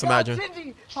anime house, Oh my God, imagine.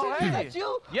 Shinji, Oh, Shinji, hey. is that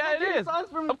you? Yeah, it Get is. signs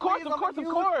from me, Of course, please. of I'm course, a of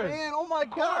huge course. fan. Oh my Of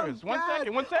course. God. One God.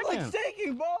 second, one second. Like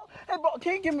shaking, bro. Hey, bro,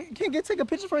 can you take a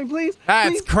picture for me, please? That's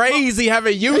Please? crazy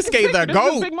having Yusuke the This is a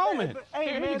GOAT. big moment.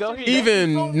 Hey, Here man, you go. Shinji, Even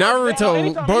Naruto,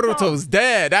 Anytime. Boruto's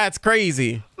dead. That's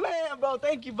crazy. Man, bro,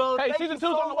 thank you, bro. Hey, Thank season you 2's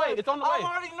so on the way. much. It's on the way.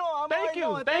 I already know. Thank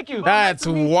you. Thank you. That's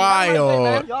Nice to meet you. Have a nice day, wild.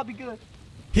 man. Y'all be good.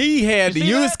 He had You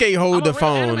see that? Yusuke hold I'm the a real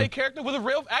phone. anime character with a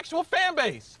real actual fan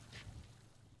base.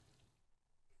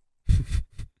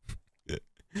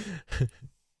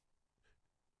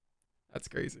 That's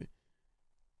crazy.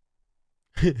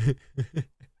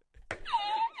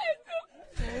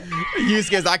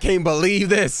 Yusuke's, I can't believe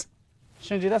this.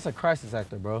 Shinji, that's a crisis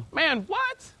actor, bro. Man,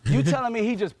 what? You telling me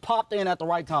he just popped in at the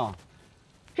right time?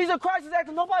 He's a crisis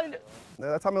actor. Nobody.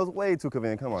 That time it was way too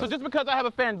convenient. Come on. So just because I have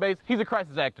a fan base, he's a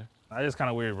crisis actor. That is kind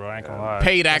of weird, bro. I ain't gonna lie.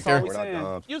 Paid That's all actor. we saying.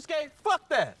 Yusuke, fuck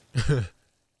that.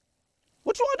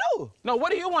 What you want to do? No,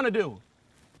 what do you want to do?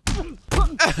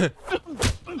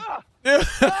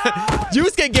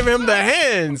 Yusuke giving him the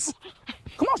hands.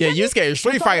 Come on, Yeah, Shinji. Yusuke is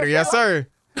Street Fighter, yes sir.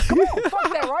 Come on,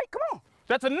 fuck that, right? Come on.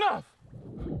 That's enough.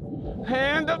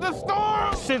 Hand of the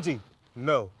storm. Shinji,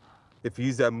 no. If you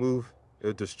use that move,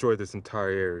 it'll destroy this entire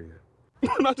area.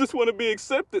 And I just want to be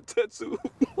accepted, Tetsu.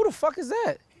 Who the fuck is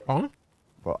that? Huh?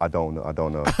 Bro, I don't know. I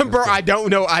don't know. Bro, I don't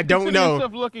know. I don't Consider know.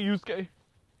 yourself lucky, Yusuke.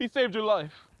 He saved your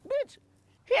life. Bitch,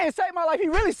 he ain't saved my life. He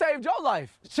really saved your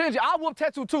life. Shinji, I'll whoop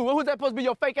Tetsu too. Who's that supposed to be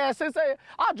your fake ass sensei?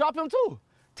 I'll drop him too.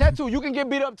 Tetsu, you can get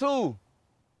beat up too.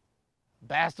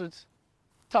 Bastards.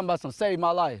 Talking about some save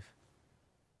my life.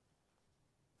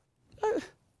 You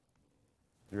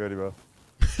ready, bro?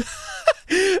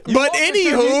 But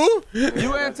anywho,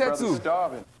 You and Tetsu.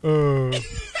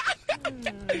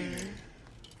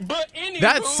 But anyway,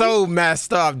 that's so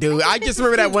messed up, dude. I just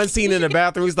remember that one scene in the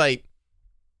bathroom. He's like,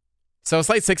 so it's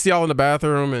like 6 of y'all in the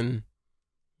bathroom, and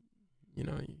you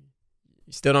know, you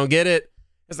still don't get it.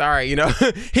 It's all right, you know.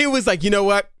 He was like, you know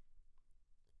what?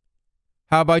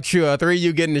 How about you? 3 of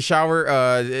you get in the shower,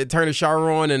 turn the shower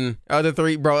on, and other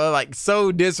 3, bro, like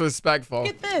so disrespectful.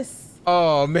 Get this.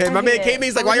 Oh man, my man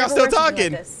Katie's like, why y'all still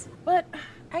talking? But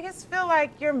I just feel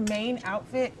like your main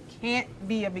outfit can't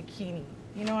be a bikini.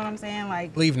 You know what I'm saying?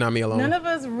 Like, Leave Nami alone. none of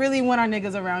us really want our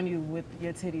niggas around you with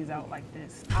your titties out like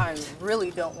this. I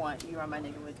really don't want you around my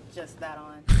nigga with just that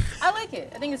on. I like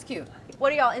it. I think it's cute.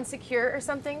 What are y'all, insecure or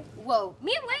something? Whoa,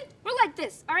 me and Lane, we're like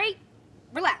this, all right?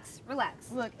 Relax, relax.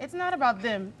 Look, it's not about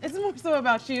them. It's more so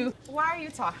about you. Why are you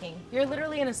talking? You're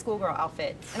literally in a schoolgirl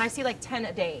outfit, and I see like 10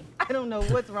 a day. I don't know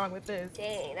what's wrong with this.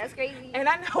 Dang, that's crazy. And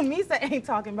I know Misa ain't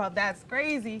talking about that's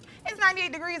crazy. It's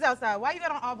 98 degrees outside. Why you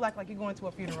got on all black like you're going to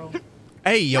a funeral?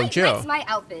 Hey, yo, Light chill. likes my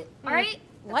outfit, all right?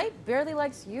 Light barely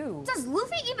likes you. Does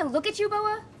Luffy even look at you,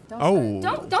 Boa? Oh.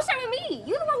 Don't start with me.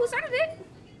 You're the one who started it.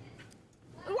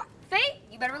 What? Faye,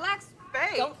 you better relax.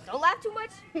 Faye? Don't laugh too much.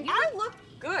 I look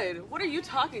good. What are you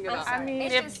talking about? I mean,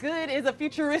 if good is a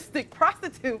futuristic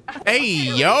prostitute. Hey,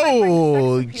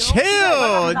 yo,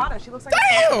 chill. She looks like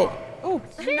Damn. Ooh,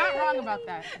 you're not wrong about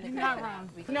that. You're not wrong.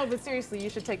 No, but seriously,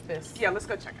 you should take this. Yeah, let's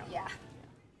go check out. Yeah.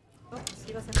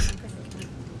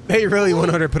 They really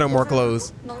want her to put on more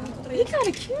clothes. He kind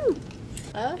of cute.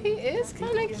 He is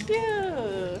kind of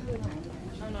cute.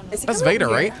 That's Vader,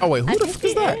 right? Oh wait, who the fuck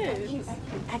is that?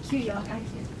 Act cute, y'all.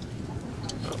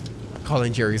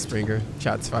 Calling Jerry Springer.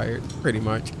 Shots fired. Pretty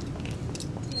much.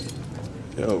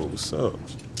 Yo, what's up?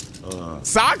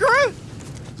 Sakura?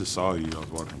 Just saw you. I was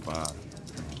walking by.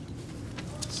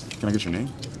 Can I get your name?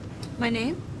 My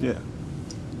name? Yeah.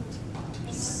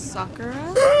 Sakura?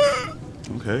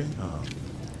 Okay.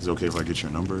 Is it okay if I get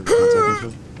your number? Contact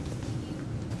info?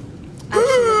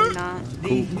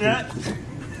 Absolutely not.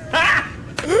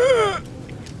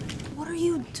 What are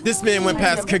you doing? This man went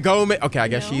past Kagome. Okay, I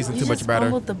guess she's too much better.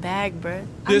 The bag, bro.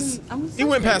 He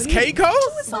went past Keiko?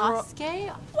 Sasuke?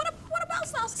 What about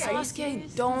Sasuke?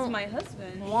 Sasuke don't my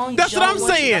husband. That's what I'm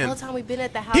saying. The whole time we've been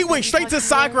at the house. He went straight to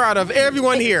Sakura out of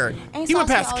everyone here. He went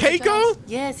past Keiko?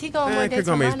 Yes, he going more dates with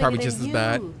Kagome my is probably nigga just than as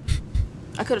bad. you.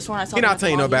 I could have sworn I saw He him not at the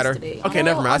telling you no mall better. yesterday. Okay,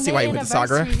 never mind. I see why he went to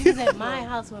Sakura. He was at my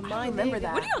house with my remember nigga.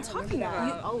 that. What are y'all talking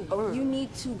about? You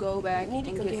need to go back and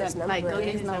get his that. number. Like, go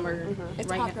get his number. It's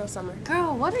right Hot now. Girl Summer.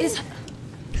 Girl, what is?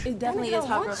 It definitely is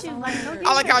Hot Girl Summer.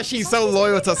 I like how she's so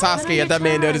loyal to Sasuke and that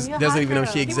man doesn't even know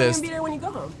she exists. Be there when you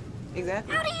go home.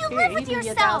 Exactly. How do you live with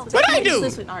yourself? What I do?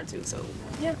 Lives with R2, so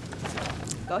yeah.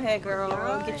 Go ahead, girl.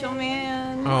 Get your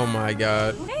man. Oh my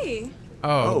god. Hey.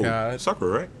 Oh god.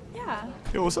 Sakura, right? Yeah.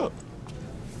 Yo, what's up?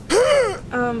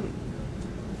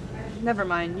 Never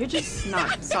mind. You're just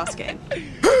not Sasuke.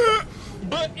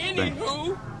 But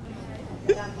anywho.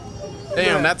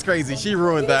 Damn, that's crazy. She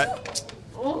ruined that.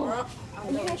 You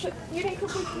didn't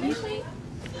cook me.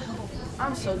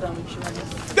 I'm so done with you.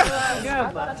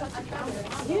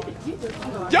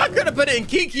 Y'all could have put it in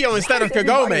Kikyo instead of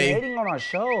Everybody Kagome. hating on our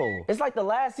show. It's like the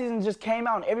last season just came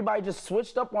out and everybody just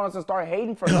switched up on us and started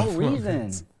hating for no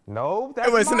reason. No, that's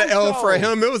It wasn't my an L show. for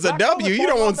him. It was a W. You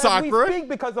don't want Sakura. We speak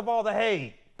because of all the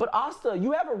hate. But Asta,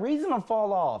 you have a reason to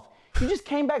fall off. You just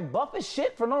came back buff as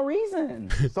shit for no reason.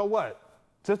 So what?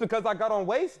 Just because I got on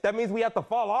waist, that means we have to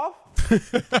fall off?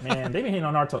 Man, they been hating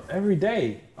on Naruto every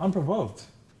day, unprovoked.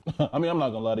 I mean, I'm not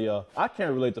gonna lie to y'all. I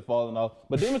can't relate to falling off,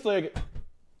 but Demon Slayer.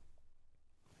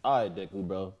 All right, Deku,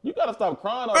 bro. You gotta stop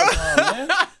crying all the time, man.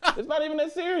 It's not even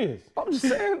that serious. I'm just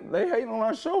saying, they hating on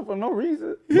our show for no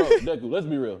reason. Bro, Deku, let's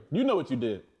be real. You know what you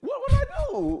did. What would I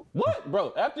do? What?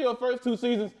 Bro, after your first 2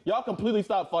 seasons, y'all completely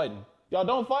stopped fighting. Y'all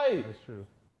don't fight. That's true.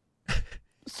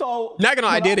 So, Not gonna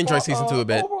lie, I did enjoy season 2 a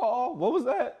bit. Overall, what was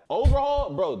that?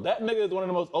 Overall, bro, that nigga is one of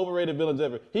the most overrated villains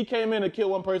ever. He came in and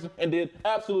killed one person and did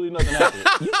absolutely nothing after it.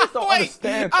 You just don't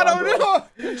understand. I don't know.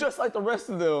 You're just like the rest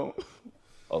of them.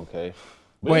 Okay.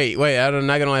 Wait, I'm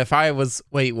not gonna lie. If I was,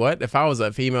 if I was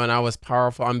a female and I was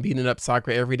powerful, I'm beating up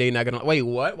Sakura every day. Not gonna, wait,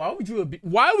 what? Why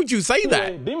would you say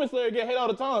that? Demon Slayer get hate all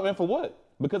the time, and for what?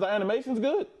 Because our animation's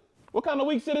good? What kind of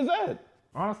weak shit is that?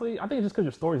 Honestly, I think it's just because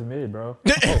your story's mid, bro.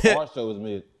 Oh, our show is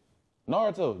mid.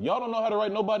 Naruto, y'all don't know how to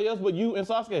write nobody else but you and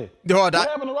Sasuke. What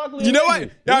happened to Rock Lee? You know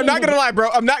what? No, I'm not gonna lie, bro.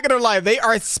 I'm not gonna lie. They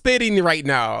are spitting right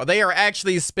now. They are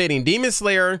actually spitting. Demon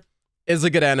Slayer is a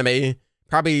good anime.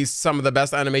 Probably some of the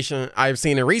best animation I've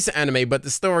seen in recent anime, but the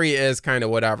story is kind of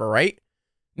whatever, right?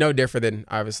 No different than,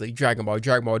 obviously, Dragon Ball.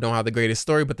 Dragon Ball don't have the greatest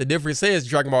story, but the difference is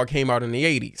Dragon Ball came out in the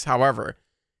 80s. However,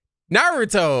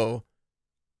 Naruto,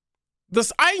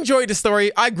 I enjoyed the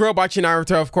story. I grew up watching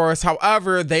Naruto, of course.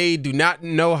 However, they do not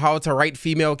know how to write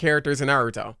female characters in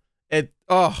Naruto.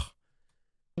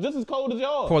 Just as cold as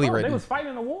y'all. Poorly They written. was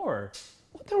fighting a war.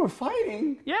 What, they were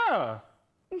fighting? Yeah.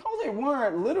 No, they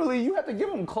weren't. Literally, you had to give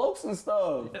them cloaks and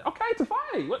stuff. Okay, to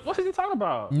fight. What is he talking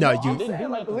about? No, I'm saying,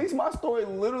 like, at least my story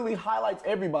literally highlights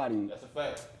everybody. That's a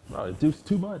fact. Bro, it's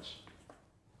too much.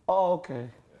 Oh, okay.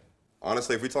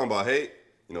 Honestly, if we talking about hate,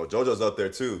 you know, JoJo's up there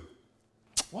too.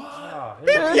 Wow.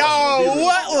 Yo,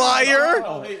 what liar? I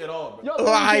don't hate at all, bro.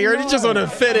 Liar, you just want to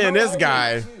fit in this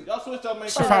guy. Y'all switched up, man.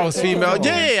 If I was female,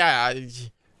 yeah.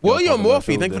 William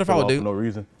Murphy, thank you for the follow, dude. For no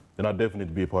reason, then I definitely need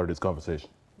to be a part of this conversation.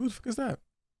 Who the fuck is that?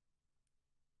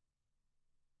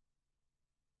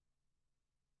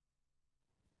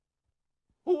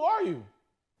 Who are you?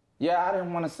 Yeah, I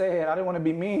didn't want to say it. I didn't want to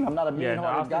be mean. I'm not a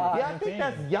mean-hearted guy. Yeah, I think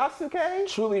that's Yasuke.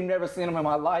 Truly never seen him in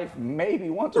my life. Maybe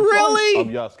once or Really? I'm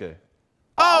Yasuke.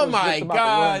 Oh my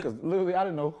God! Because literally, I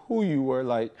didn't know who you were.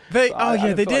 Like They, so oh I yeah,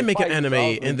 didn't they feel did like make an fighting, so I anime,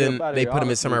 was gonna and get then up out of they here, put him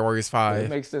in Samurai honestly. Warriors It 5.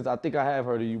 makes sense. I think I have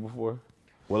heard of you before.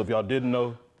 Well, if y'all didn't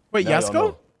know, Wait, now y'all Yasuko?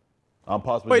 know. I'm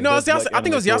possibly. Wait, the no, best it's Yasuke. black I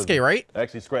think it was anime Yasuke, swordsman. right?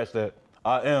 Actually, scratch that.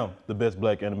 I am the best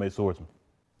black anime swordsman.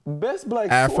 Best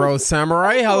black Afro swordsman?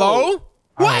 Samurai. Hello.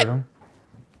 What?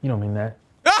 You don't mean that.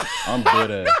 I'm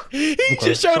dead ass. He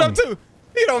just showed up too.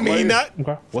 He don't mean that.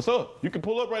 Okay. What's up? You can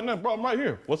pull up right now, bro. I'm right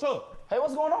here. What's up? Hey,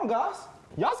 what's going on, guys?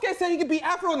 Yasuke said he could beat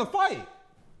Afro in the fight.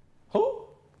 Who?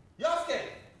 Yasuke.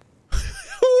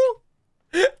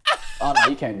 Oh no,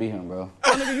 you can't beat him, bro.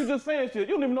 Oh, nigga, you just saying shit.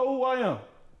 You don't even know who I am.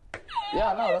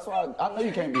 Yeah, I know. That's why I know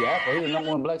you can't beat Afro. He's the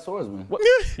 #1 black swordsman. What?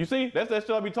 You see? That's that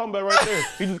shit I be talking about right there.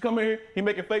 He just come in here. He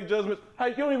making fake judgments. Hey,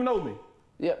 you don't even know me.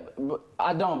 Yeah, but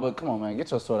I don't. But come on, man, get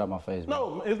your sword out my face,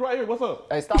 bro. No, it's right here. What's up?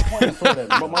 Hey, stop pointing the sword at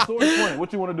me. But my sword is pointing.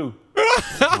 What you want to do?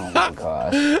 Oh my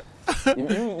gosh.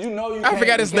 You know you. I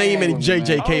forgot his name in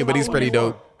JJK, but he's pretty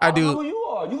dope. I know who do. you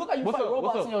are. You look like you What's fight up? What's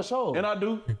robots up? in your show. And I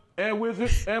do. And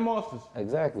wizards and monsters.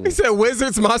 Exactly. He said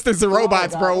wizards, monsters, and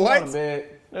robots, bro. What? Yeah,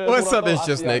 that's What's what I up? It's thought.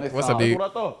 just Nick. What's up, That's dude?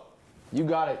 what I thought. You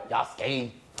got it.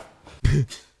 Yasuke.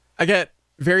 I get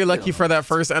very lucky for that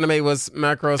first anime was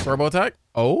Macross Robotech.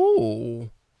 Oh.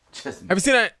 Have you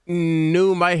seen that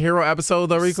new My Hero episode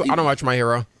though, Rico? I don't watch My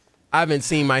Hero. I haven't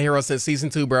seen My Hero since season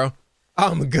 2, bro.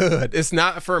 I'm good. It's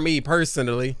not for me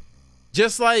personally.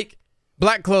 Just like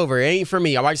Black Clover, it ain't for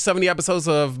me. I watched 70 episodes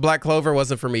of Black Clover,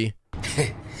 wasn't for me.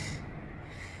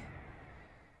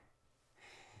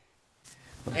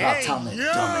 About time that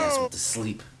dumbass went to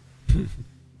sleep.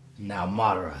 Now,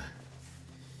 Madara,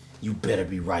 you better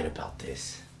be right about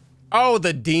this. Oh,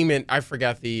 the demon. I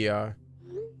forgot the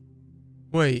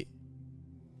wait.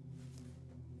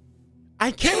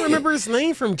 I can't remember his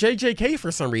name from JJK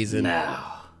for some reason.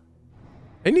 Now.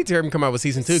 They need to hear him come out with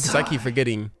season 2 because I keep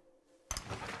forgetting.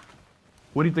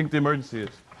 What do you think the emergency is?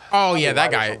 Oh yeah,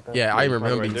 that guy. Yeah, I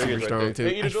remember him being super strong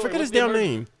too. I forget his damn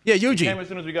name. Yeah, He Yuji. came as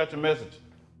soon as we got your message.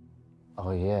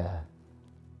 Oh yeah.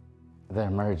 The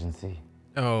emergency.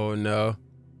 Oh no.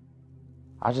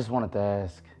 I just wanted to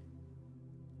ask,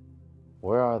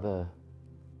 where are the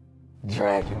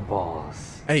Dragon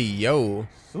Balls? Hey yo.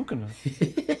 Sukuna.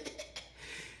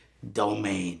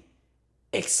 Domain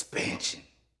expansion.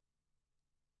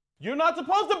 You're not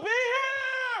supposed to be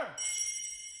here!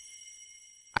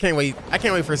 I can't wait. I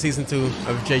can't wait for season 2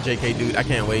 of JJK, dude. I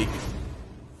can't wait.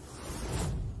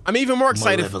 I'm even more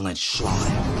excited. Malevolent Shrine.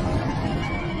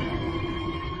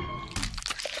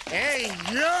 Hey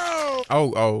yo.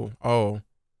 Oh.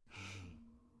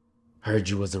 Heard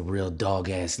you was a real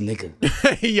dog-ass nigga.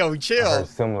 Yo, chill. I heard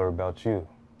similar about you.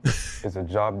 Is a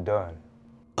job done?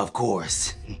 Of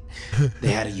course.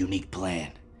 They had a unique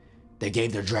plan. They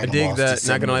gave their I Dragon dig Balls that. to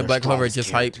Not gonna lie, some of Black their Clover is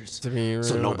just hype strongest to be real.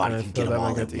 so nobody and I can feel get that them all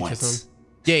might at get to each his once. own.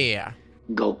 Yeah.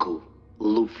 Goku,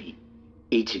 Luffy,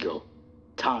 Ichigo,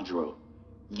 Tanjiro,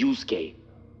 Yusuke,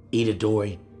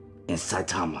 Itadori, and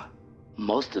Saitama.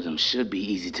 Most of them should be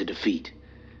easy to defeat.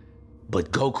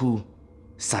 But Goku,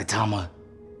 Saitama,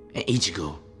 and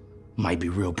Ichigo might be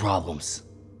real problems.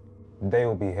 They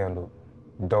will be handled.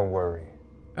 Don't worry.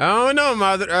 I don't know,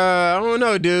 mother. I don't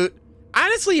know, dude.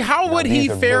 Honestly, how would he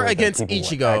fare against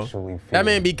Ichigo? That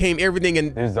man became everything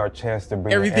in This is our chance to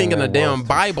bring everything in the anime damn world to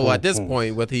Bible true at this peace.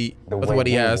 point with The what way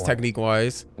he we has want. technique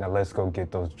wise. Now let's go get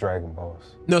those Dragon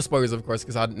Balls. No spoilers, of course,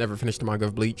 because I never finished the manga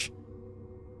of Bleach.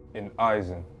 And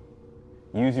Aizen,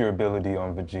 use your ability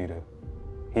on Vegeta.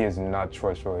 He is not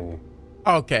trustworthy.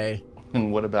 Okay.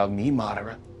 And what about me,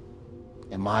 Madara?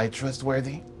 Am I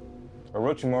trustworthy?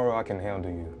 Orochimaru, I can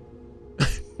handle you.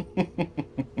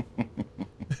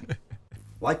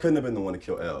 Why couldn't have been the one to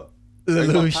kill L?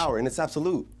 Lelouch. He's got power, and it's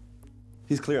absolute.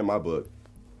 He's clear in my book.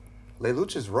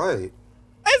 Lelouch is right.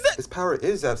 His power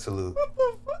is absolute.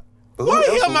 But Why who else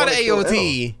him would out of wanna kill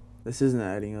AOT? This isn't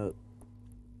adding up.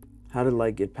 How did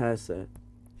Light get past that?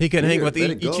 He can hang with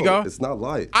Ichigo? It's not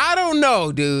Light. I don't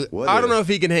know, dude. What I don't know if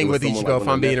if he can hang it was with someone Ichigo like if one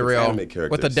I'm of the being Netflix real. anime With the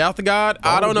characters? Death God, Why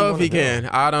I don't would you know if wanna he can.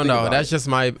 I don't Think know. about That's it. just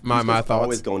my These kids thoughts.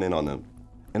 always going in on them,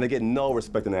 and they get no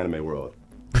respect in the anime world.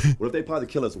 What if they plotted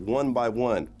to kill us one by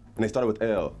one, and they started with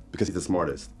L because he's the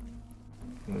smartest?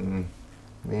 I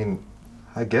mean,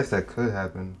 I guess that could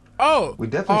happen. Oh, we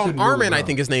definitely should Armin, I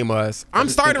think his name was. I'm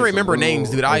starting to remember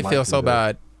names, dude. I feel so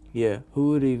bad. Yeah, who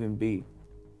would it even be?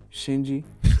 Shinji?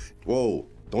 Whoa,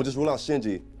 don't just rule out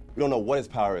Shinji. We don't know what his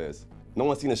power is. No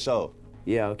one's seen the show.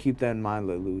 Yeah, I'll keep that in mind,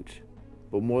 Lelouch.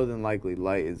 But more than likely,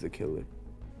 Light is the killer.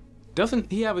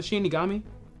 Doesn't he have a Shinigami?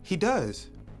 He does.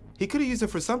 He could have used it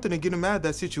for something to get him out of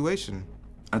that situation.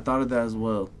 I thought of that as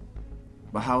well.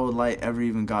 But how would Light ever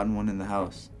even gotten one in the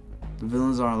house? The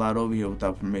villains aren't allowed over here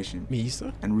without permission.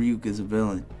 Misa? And Ryuk is a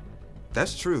villain.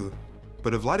 That's true.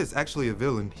 But if Light is actually a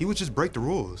villain, he would just break the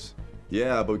rules.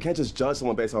 Yeah, but we can't just judge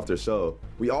someone based off their show.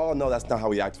 We all know that's not how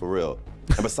we act for real.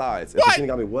 And besides, if the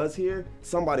Shinigami was here,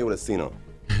 somebody would have seen him.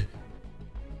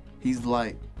 He's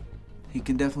Light. He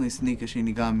can definitely sneak a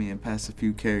Shinigami and pass a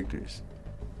few characters.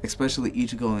 Especially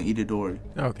Ichigo and Itadori.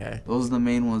 Okay. Those are the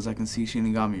main ones that can see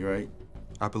Shinigami, right?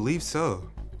 I believe so.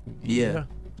 Yeah,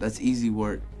 that's easy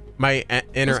work. My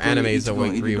inner Let's go to anime's Ichigo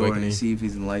and Itadori reawakening. and see if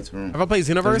he's in Light's room. Have I played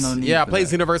Xenoverse? There's no need Yeah, I for played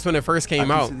that. Xenoverse when it first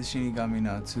came I out. can see the Shinigami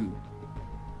now too.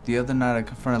 The other night I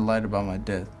confronted Light about my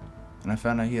death, and I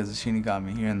found out he has a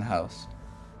Shinigami here in the house.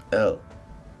 L,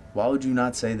 why would you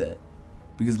not say that?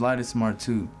 Because Light is smart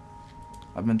too.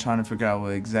 I've been trying to figure out what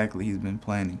exactly he's been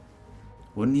planning.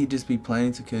 Wouldn't he just be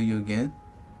planning to kill you again?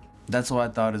 That's what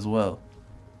I thought as well.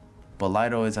 But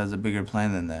Light always has a bigger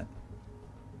plan than that.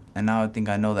 And now I think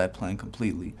I know that plan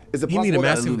completely. Is it He need a possible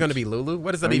that mask who's gonna be Lulu?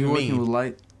 What does that Are you even working mean? with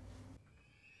Light?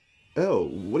 Ew,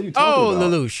 what are you talking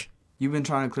about? Lelouch. You've been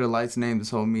trying to clear Light's name this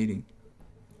whole meeting.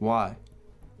 Why?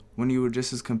 When you were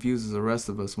just as confused as the rest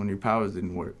of us when your powers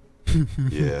didn't work.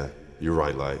 Yeah, you're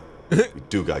right, Light. We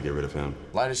do gotta get rid of him.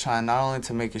 Light is trying not only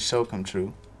to make his show come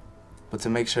true, but to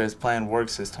make sure his plan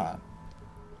works this time.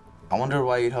 I wonder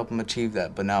why you'd help him achieve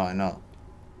that, but now I know.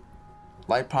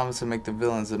 Light promised to make the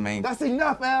villains the main. That's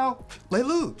enough, Al.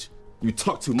 Lelouch. You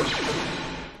talk too much.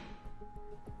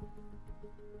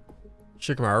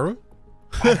 Shikamaru?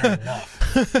 I've heard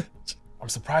enough. I'm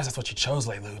surprised that's what you chose,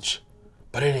 Lelouch.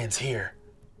 But it ends here.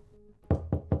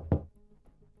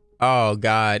 Oh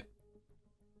God.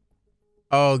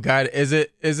 Oh God. Is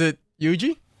it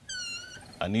Yuji?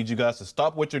 I need you guys to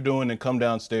stop what you're doing and come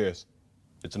downstairs.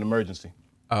 It's an emergency.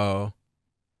 Oh.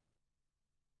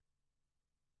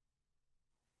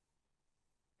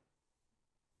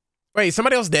 Wait,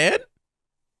 somebody else dead?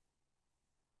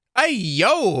 Hey,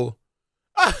 yo.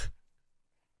 Ah.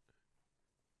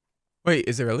 Wait,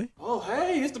 is it really? Oh,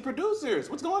 hey, it's the producers.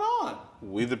 What's going on?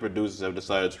 We, the producers, have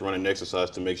decided to run an exercise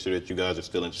to make sure that you guys are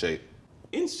still in shape.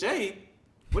 In shape?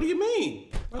 What do you mean?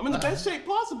 I'm in the best shape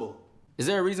possible. Is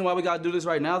there a reason why we gotta do this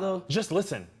right now, though? Just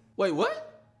listen. Wait,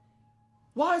 what?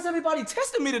 Why is everybody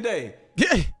testing me today?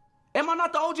 Am I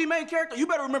not the OG main character? You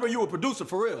better remember you a producer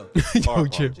for real. Our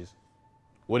apologies.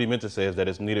 What he meant to say is that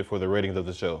it's needed for the ratings of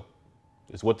the show.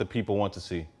 It's what the people want to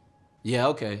see. Yeah,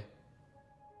 okay.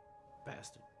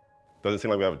 Bastard. Doesn't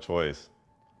seem like we have a choice.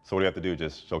 So what do you have to do?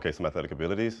 Just showcase some athletic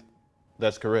abilities?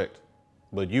 That's correct.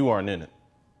 But you aren't in it.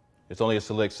 It's only a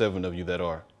select 7 of you that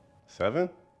are. 7?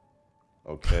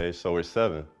 Okay, so we're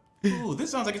 7. Ooh,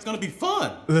 this sounds like it's gonna be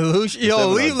fun. Lelouch, yo,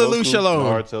 leave Lelouch alone.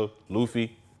 Naruto,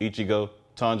 Luffy, Ichigo,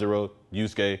 Tanjiro,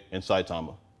 Yusuke, and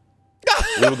Saitama.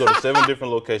 We will go to 7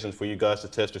 different locations for you guys to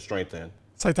test your strength in.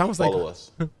 Saitama's Follow like,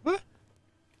 us. What?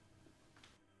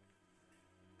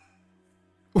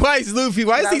 Why is Luffy?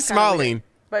 Why is he That's kinda smiling? weird,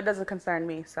 but it doesn't concern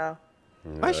me, so.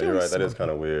 Yeah, you're right, that is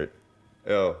kind of weird.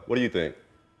 Yo, what do you think?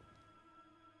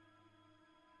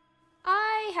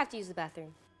 I have to use the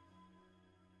bathroom.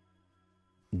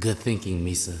 Good thinking,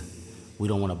 Misa. We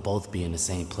don't want to both be in the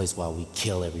same place while we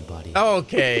kill everybody.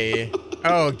 Okay.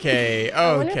 Okay.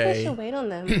 I wonder if I Okay. should wait on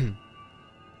them.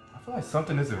 I feel like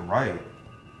something isn't right.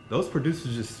 Those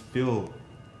producers just feel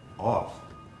off.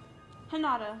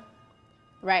 Hinata.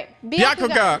 Right.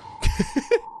 Byakugan.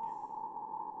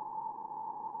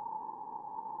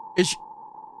 Is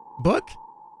book?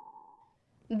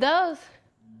 Those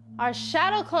are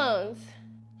shadow clones.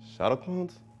 Shadow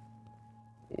clones?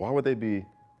 Why would they be?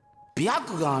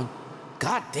 Byakugan?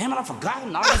 God damn it, I forgot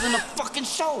Hinata's in the fucking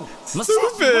show.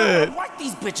 Stupid. I like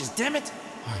these bitches, damn it.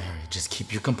 All right, just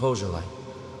keep your composure, like.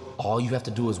 All you have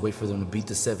to do is wait for them to beat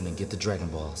the 7 and get the Dragon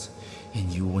Balls.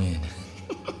 And you win.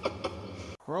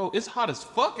 Bro, it's hot as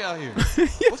fuck out here.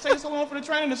 What's taking so long for the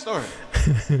training to start?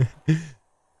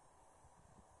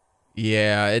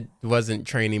 Yeah, it wasn't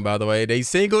training, by the way. They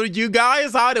singled you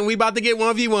guys out, and we about to get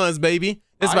 1v1s, baby.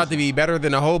 It's about to be better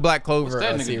than the whole Black Clover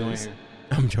series.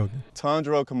 I'm joking.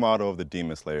 Tanjiro Kamado of the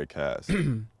Demon Slayer cast.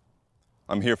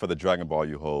 I'm here for the Dragon Ball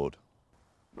you hold.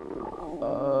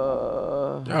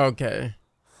 Okay.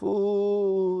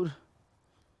 Food.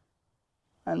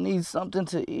 I need something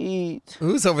to eat.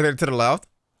 Who's over there to the left?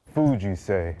 Food, you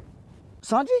say?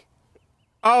 Sanji?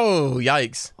 Oh,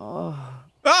 yikes.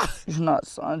 It's not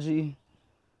Sanji.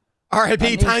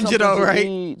 R.I.P. Tanjiro, right?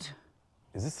 Eat.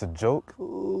 Is this a joke?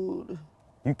 Food.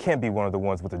 You can't be one of the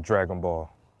ones with the Dragon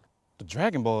Ball. The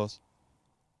Dragon Balls?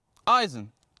 Aizen,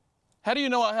 how do you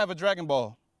know I have a Dragon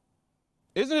Ball?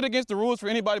 Isn't it against the rules for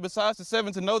anybody besides the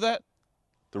 7 to know that?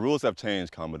 The rules have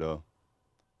changed, Kamado.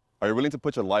 Are you willing to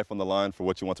put your life on the line for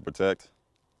what you want to protect?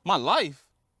 My life?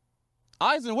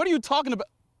 Aizen, what are you talking about?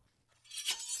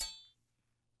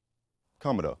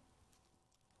 Kamado,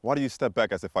 why do you step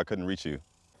back as if I couldn't reach you?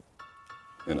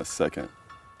 In a second.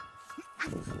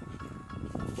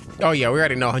 Oh, yeah, we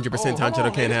already know 100%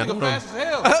 Tanjiro can't handle him.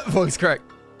 Voice crack.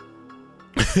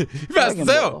 Fast as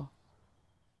hell.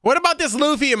 What about this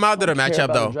Luffy and Madara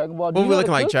matchup, though? What are we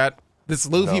looking like, chat? This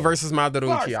Luffy versus Madara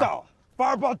Uchiha.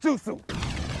 Fireball Jutsu!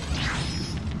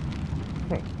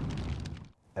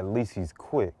 At least he's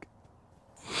quick.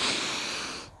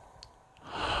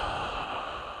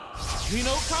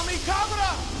 Hino Kami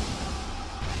Kabura!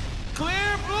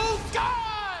 Clear blue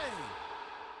sky!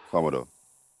 Kamado.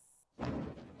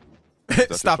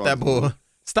 Stop that bull.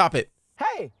 Stop it.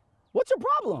 Hey, what's your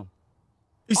problem?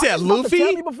 You said Luffy?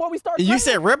 You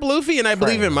said training? Rip Luffy and I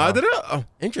believe in Madara? Oh,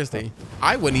 interesting.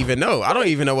 I wouldn't even know. I don't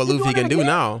even know what Luffy can do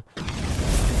now.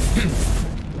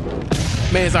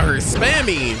 Man's out here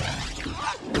spamming.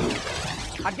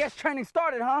 I guess training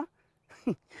started, huh?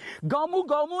 Gomu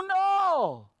Gomu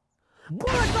no!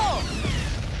 Bullet.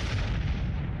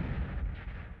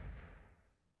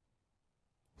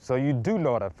 So you do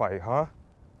know how to fight, huh?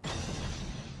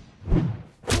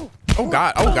 Oh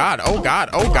God, oh God, oh God,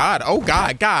 oh God, oh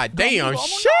God, God damn,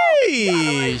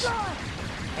 sheesh.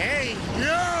 Hey,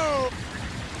 yo!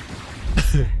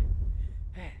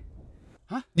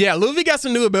 Yeah, Luffy got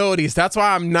some new abilities. That's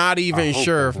why I'm not even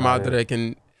sure if Madara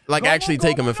can like actually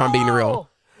take him if I'm being real.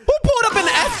 Who pulled up an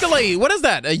Escalade? What is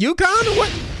that? A Yukon?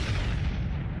 What?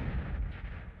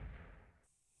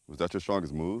 Was that your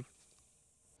strongest move?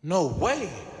 No way.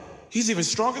 He's even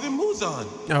stronger than Muzan.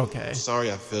 Okay.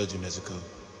 Sorry I failed you, Nezuko.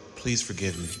 Please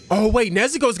forgive me. Oh wait,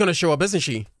 Nezuko's gonna show up, isn't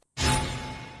she?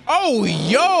 Oh,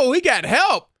 yo, he got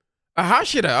help.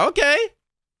 Hashira, okay.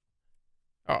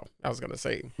 Oh, I was gonna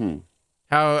say.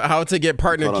 How to get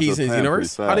partner keys in his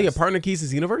universe? How to get partner keys in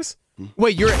his universe?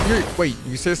 Wait, you're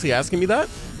seriously asking me that?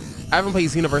 I haven't played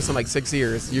Xenoverse in like 6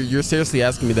 years. You're seriously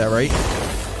asking me that, right?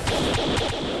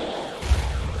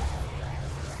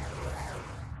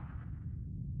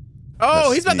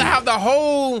 Oh, he's about to have the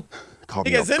whole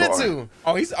he gets in it too.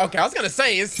 Oh, he's okay. I was gonna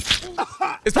say it's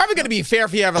probably gonna be fair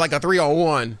if you have like a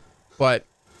 3-on-1, but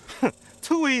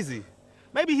too easy.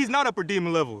 Maybe he's not upper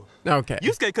demon level. Okay.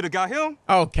 Yusuke could have got him.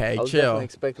 Okay, I was chill. definitely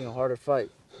expecting a harder fight.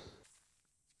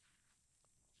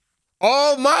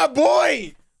 Oh, my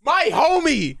boy, my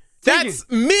homie. That's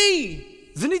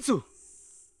me. Zenitsu.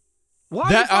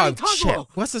 Why That are you fighting shit. Tanjiro?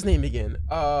 What's his name again?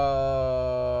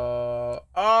 The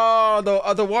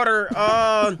water.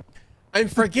 I'm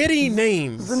forgetting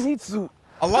names. Zenitsu.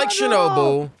 I like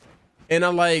Shinobu, and I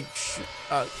like.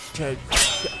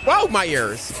 Wow, my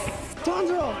ears.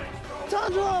 Tanjiro.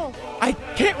 Tanjiro. I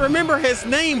can't remember his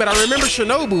name, but I remember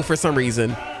Shinobu for some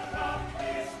reason.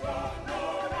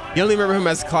 You only remember him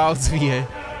as Cloud's VA.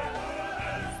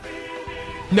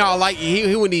 No, like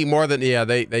he would need more than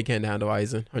they can't handle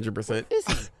Aizen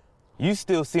 100%. You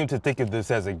still seem to think of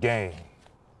this as a game.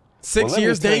 6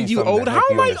 years, dang you old. How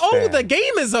am I old? The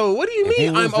game is old. What do you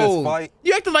mean I'm old?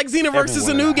 You acting like Xenoverse is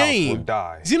a new game.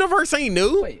 Xenoverse ain't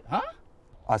new. Wait, huh?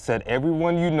 I said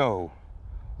everyone you know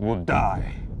will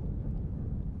die.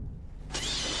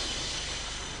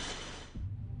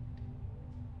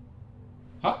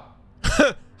 Huh?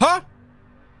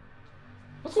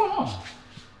 What's going on?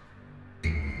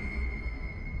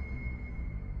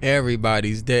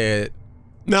 Everybody's dead.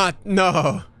 No.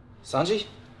 Sanji?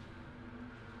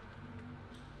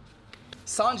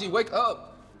 Sanji, wake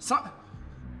up.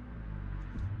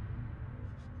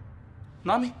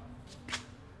 Nami?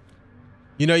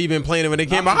 You know you've been playing it when they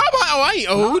came out. How about I ain't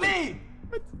old? Nami!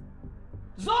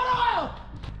 Zoro!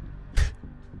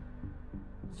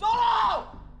 Zoro!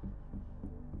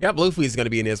 Yeah, Luffy's gonna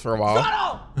be in this for a while.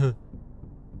 Zoro!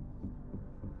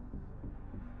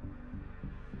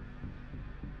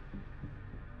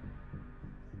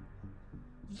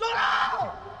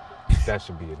 Zoro! That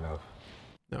should be enough.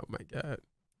 Oh my god.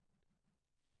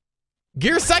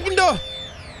 Gear second door.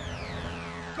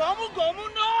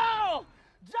 No!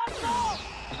 Just no!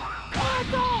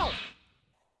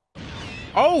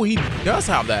 Oh, he does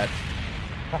have that.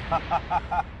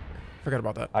 Forgot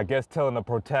about that. I guess telling the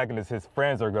protagonist his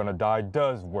friends are gonna die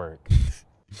does work.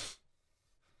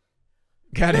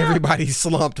 Got everybody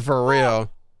slumped for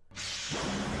real.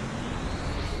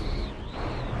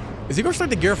 Is he gonna start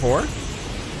the gear 4?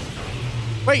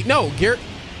 Wait, no, gear.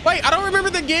 Wait, I don't remember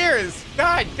the gears.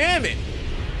 God damn it.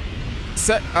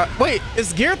 Wait,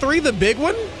 is gear 3 the big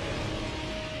one?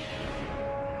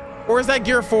 Or is that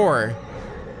gear 4?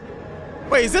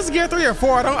 Wait, is this gear 3 or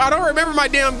 4? I don't remember my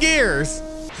damn gears.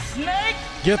 Snake?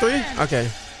 Gear 3? Okay.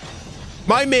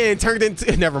 My man turned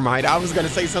into, never mind. I was gonna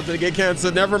say something to get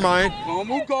canceled. Never mind.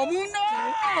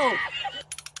 No!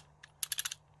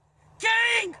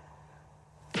 King!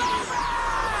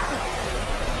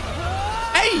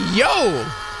 Hey, yo!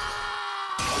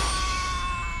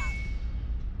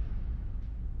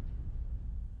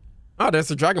 Oh,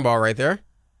 there's a Dragon Ball right there.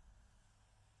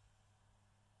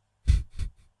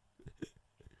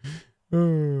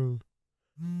 Gumu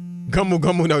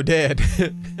Gumu no dead.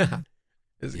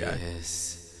 This guy.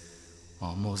 Yes.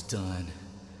 Almost done.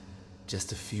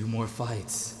 Just a few more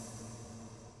fights.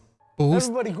 Boost.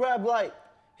 Everybody grab light.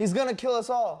 He's gonna kill us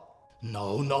all.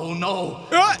 No.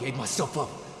 I gave myself up.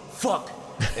 Fuck.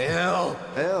 Hell.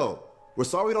 Hell. We're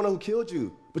sorry we don't know who killed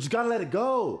you, but you gotta let it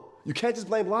go. You can't just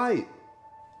blame Light.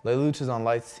 Lelouch is on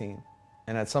Light's team,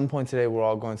 and at some point today we're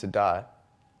all going to die.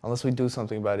 Unless we do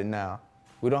something about it now.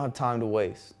 We don't have time to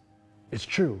waste. It's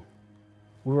true.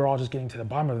 We were all just getting to the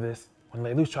bottom of this when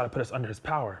Lelouch tried to put us under his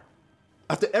power.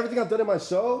 After everything I've done in my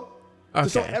show, Okay. to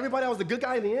show everybody I was the good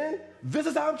guy in the end, this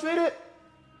is how I'm treated?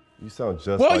 You sound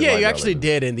just Well, like yeah, my you guy, actually Lelouch.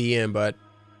 did in the end, but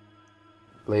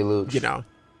Lelouch.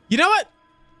 you know what?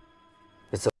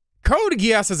 Code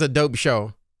Geass is a dope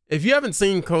show. If you haven't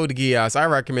seen Code Geass, I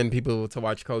recommend people to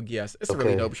watch Code Geass. It's a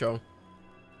really dope show.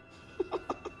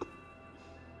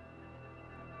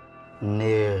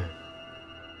 Near.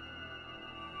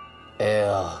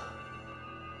 L.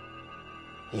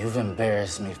 You've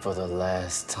embarrassed me for the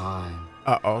last time.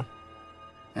 Uh-oh.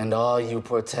 And all you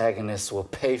protagonists will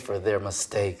pay for their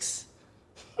mistakes.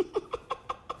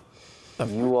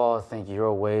 You all think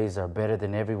your ways are better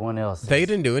than everyone else's. They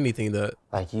didn't do anything that...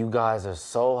 Like you guys are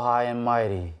so high and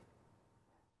mighty.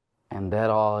 And that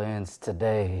all ends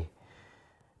today.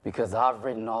 Because I've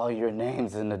written all your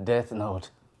names in the death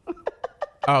note.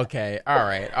 Okay, all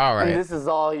right. And this is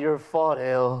all your fault,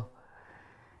 L.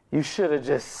 You should have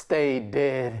just stayed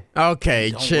dead.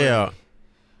 Okay, Don't chill. worry.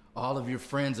 All of your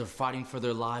friends are fighting for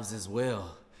their lives as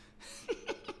well.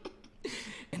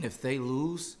 And if they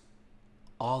lose,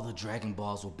 all the Dragon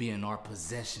Balls will be in our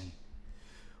possession.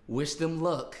 Wish them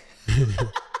luck.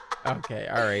 Okay,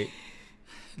 all right.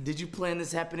 Did you plan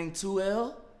this happening too,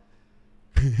 L?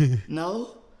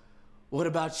 No? What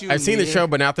about you, I've seen the Nia? show,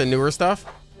 but not the newer stuff.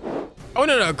 Oh,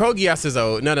 no. Code Geass is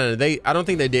old. No. I don't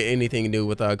think they did anything new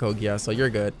with Code Geass, so you're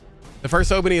good. The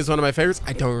first opening is one of my favorites.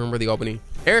 I don't remember the opening.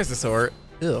 Here's the sword.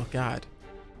 Oh, God.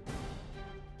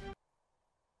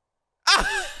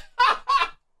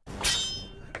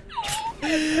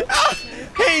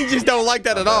 He just don't like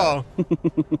that at all.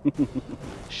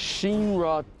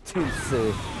 Shinra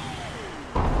Tensei.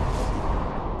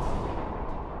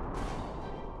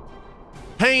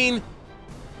 Pain,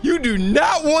 you do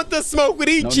not want the smoke with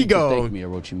No need to Ichigo. thank me,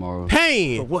 Orochimaru.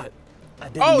 Pain. For what?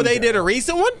 Oh, they did a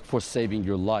recent one? For saving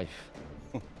your life.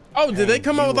 Oh, did they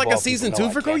come out with like a You of season all 2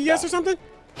 people for know I Code can't Geass or something?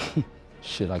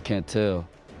 Shit, I can't tell.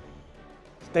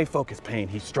 Stay focused, Pain.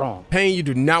 He's strong. Pain, you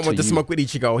do not want To the you. smoke with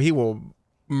Ichigo. He will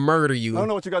murder you. I don't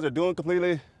know what you guys are doing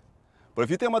completely, but if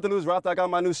you think I'm about to lose right after I got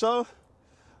my new show,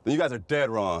 then you guys are dead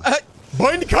wrong.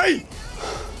 Bankai!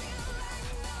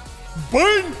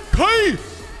 Bankai!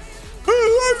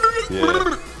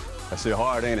 Yeah, that shit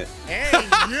hard, ain't it? Hey,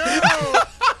 yo!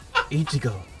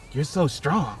 Ichigo, you're so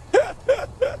strong.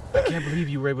 I can't believe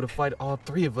you were able to fight all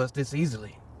three of us this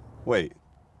easily. Wait,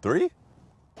 3?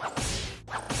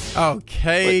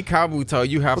 Okay, Kabuto,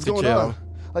 you have What's to going chill. on?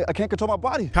 Like, I can't control my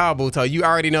body. Kabuto, you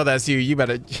already know that's you. You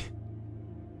better...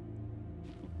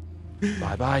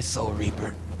 Bye-bye, Soul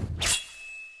Reaper.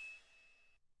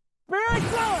 Very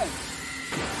good!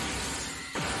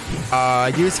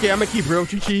 Yusuke, I'm gonna keep real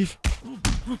with you, Chief.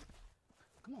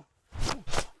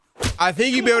 I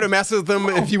think you'd be able to mess with them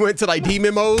if you went to like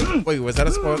demon mode. Wait, was that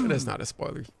a spoiler? That's not a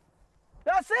spoiler.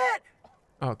 That's it!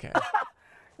 Okay.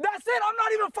 That's it! I'm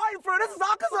not even fighting for it! This is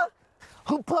Akaza!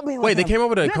 Who put me with Wait, they him? came up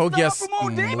with a This Code the Geass Upper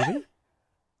Moon Demon? movie?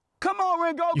 Come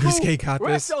on, Rengoku. Yusuke got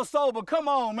Rest this. your soul, but come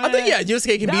on, man. I think, yeah,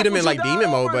 Yusuke can beat him in, like, demon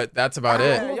mode, but that's about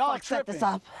it. Yeah, y'all tripping.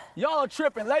 Y'all are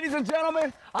tripping. Ladies and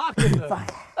gentlemen, Akaza.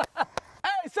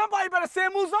 Hey, somebody better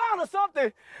send Muzan or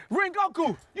something.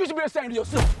 Rengoku, you should be ashamed of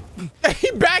yourself.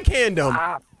 He backhand him.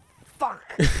 Fuck.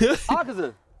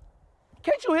 Akaza,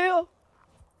 can't you heal?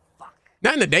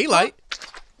 Not in the daylight.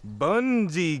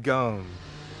 Bungee gum.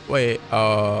 Wait,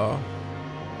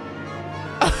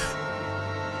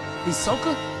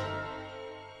 Hisoka?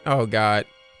 Oh, God.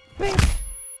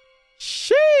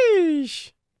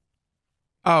 Sheesh.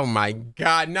 Oh, my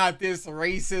God. Not this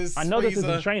racist. I know this Frieza.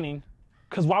 isn't training,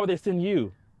 because why would they send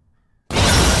you?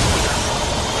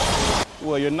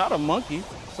 Well, you're not a monkey,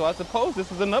 so I suppose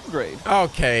this is an upgrade.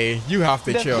 Okay, you have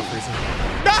to chill,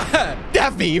 Frieza.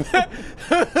 Death Beam.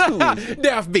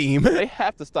 Death Beam. They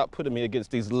have to stop putting me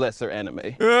against these lesser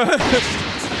anime.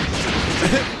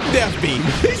 Death Beam.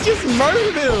 He just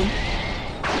murdered him.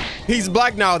 He's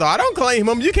black now, though. I don't claim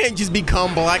him. You can't just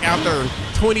become black after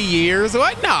 20 years.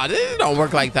 What? Nah, this don't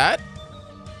work like that.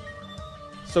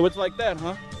 So it's like that,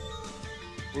 huh?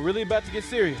 We're really about to get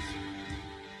serious.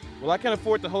 Well, I can't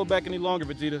afford to hold back any longer,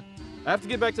 Vegeta. I have to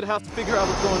get back to the house to figure out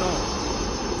what's going on.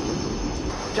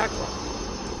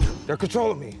 Capcom, they're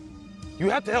controlling me. You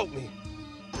have to help me.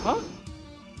 Huh?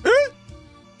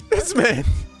 This man.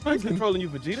 Who's controlling you,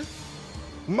 Vegeta?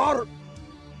 Moder.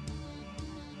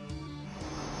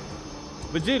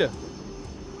 Vegeta.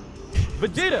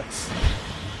 Vegeta.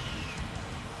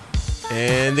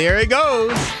 And there it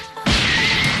goes.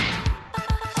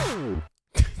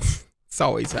 This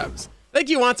always happens. Thank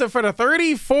you, Wanta, for the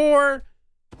 30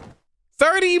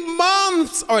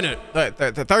 months. Oh, no,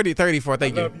 34.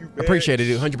 Thank you. Appreciate it,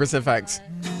 dude. 100% facts.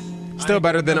 Still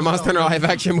better than a Monster Hunter live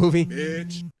action movie.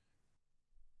 Bitch.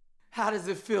 How does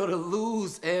it feel to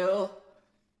lose, L?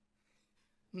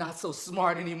 Not so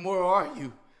smart anymore, are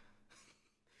you?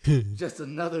 Just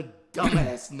another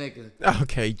dumbass nigga.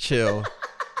 Okay, chill.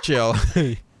 Chill.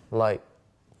 Like,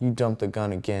 you jumped the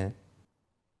gun again.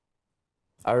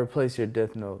 I replaced your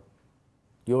death note.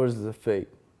 Yours is a fake.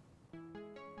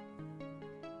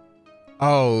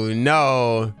 Oh,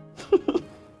 no.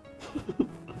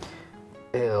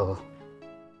 Ew.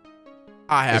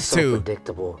 I have It's so two.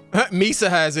 predictable. Misa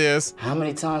has his. How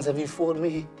many times have you fooled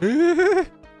me?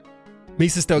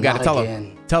 Misa still got to Not tell again.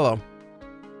 him. Tell him.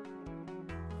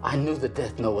 I knew the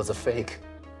death note was a fake.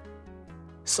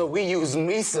 So we used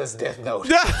Misa's death note.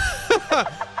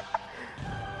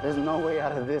 There's no way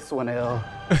out of this one, L.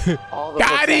 All the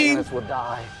protagonists will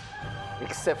die,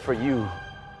 except for you.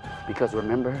 Because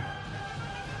remember,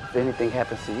 if anything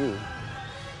happens to you,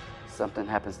 something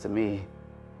happens to me.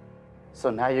 So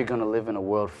now you're gonna live in a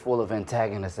world full of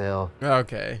antagonists, L.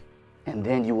 Okay. And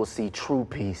then you will see true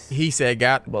peace. He said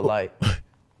But like,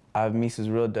 I have Misa's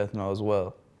real death note as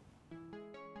well.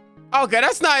 Okay,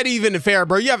 that's not even fair,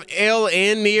 bro. You have L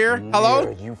and Nier. Hello?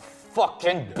 Nier, you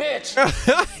fucking bitch!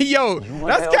 Yo,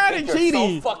 that's kind of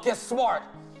cheating. So fucking smart.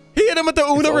 He hit him with the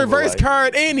Uno reverse like,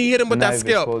 card, and he hit him with that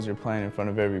skill. Suppose you're playing in front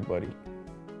of everybody.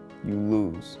 You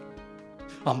lose.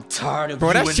 I'm tired of Bro,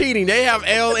 you that's and- cheating. They have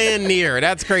L and Nier.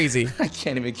 That's crazy. I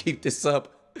can't even keep this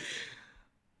up.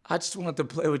 I just wanted to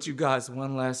play with you guys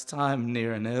one last time,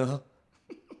 Nier and L.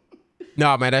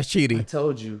 Nah, man, that's cheating. I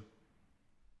told you.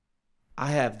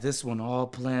 I have this one all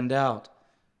planned out.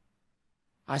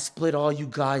 I split all you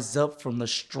guys up from the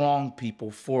strong people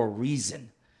for a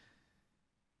reason.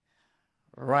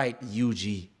 Right,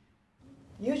 Yuji.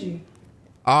 Yuji.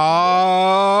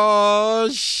 Oh,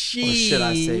 shit. Or should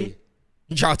I say?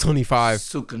 Draw 25.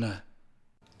 Sukuna.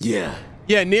 Yeah.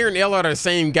 Yeah, Nier and L are the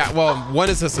same guy. Well, one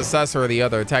is a successor of the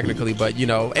other, technically, but, you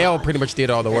know, L pretty much did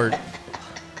all the work.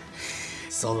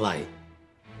 So, like,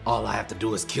 all I have to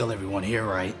do is kill everyone here,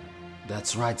 right?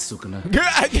 That's right, Sukuna.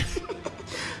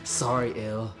 Sorry,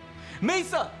 L.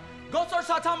 Misa! Go search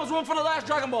Saitama's room for the last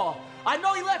Dragon Ball. I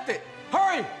know he left it.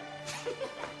 Hurry!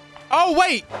 Oh,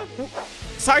 wait.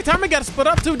 Saitama got split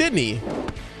up too, didn't he?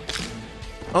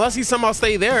 Unless he somehow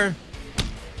stayed there.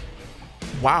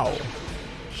 Wow.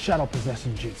 Shadow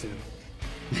possession jutsu.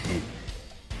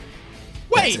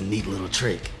 That's a neat little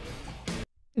trick.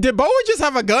 Did Boa just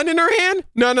have a gun in her hand?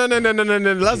 No.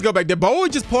 Let's go back. Did Boa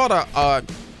just pull out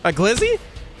a glizzy?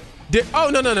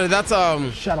 No. That's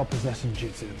Shadow possession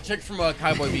jutsu. chick from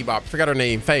Cowboy Bebop. Forgot her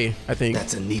name. Faye, I think.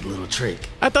 That's a neat little trick.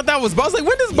 I thought that was. I was like,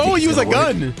 when does Boa use a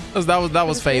gun? That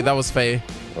was Faye. That was Faye.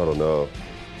 I don't know.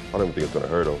 I don't even think it's gonna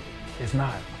hurt him. It's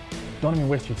not. Don't even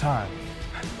waste your time.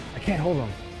 I can't hold him.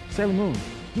 Sailor Moon,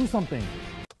 do something.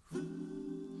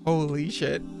 Holy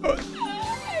shit.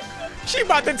 She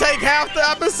about to take half the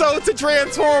episode to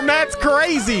transform. That's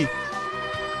crazy.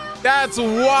 That's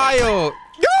wild.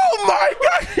 Oh Oh my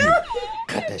God!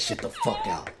 Cut that shit the fuck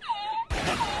out.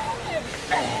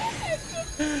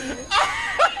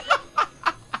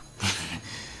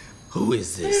 Who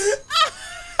is this?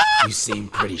 You seem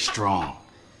pretty strong.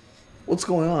 What's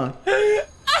going on?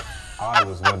 I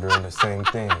was wondering the same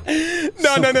thing.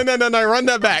 No. Run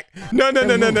that back. No.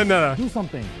 Do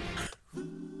something.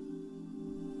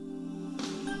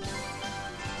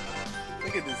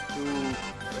 Look at this dude.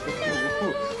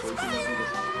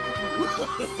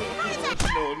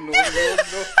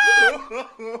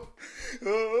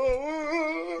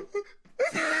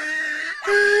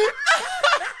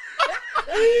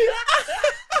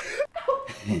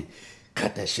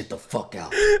 Cut that shit the fuck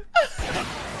out.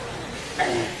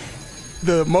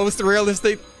 The most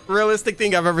realistic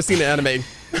thing I've ever seen in anime.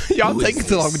 Y'all taking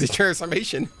too long with this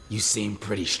transformation. You seem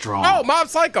pretty strong. Oh, Mob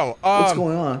Psycho. What's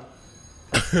going on?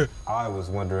 I was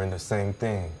wondering the same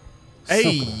thing.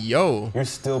 Hey, Super. yo. You're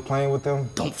still playing with them?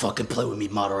 Don't fucking play with me,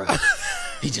 Madara.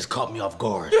 He just caught me off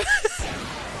guard.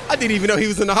 I didn't even know he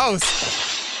was in the house.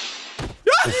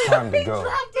 It's time to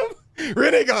go.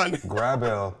 Rinnegan. Grab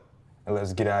L and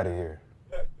let's get out of here.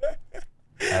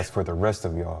 As for the rest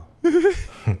of y'all,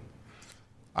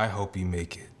 I hope you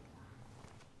make it.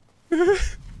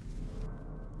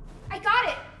 I got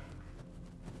it.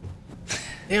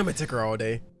 Damn, it took her all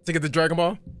day to get the Dragon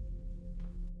Ball.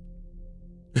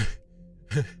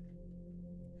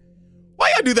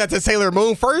 Why y'all do that to Sailor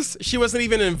Moon first? She wasn't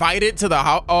even invited to the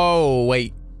house. Oh,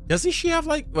 wait. Doesn't she have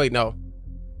like, wait, no.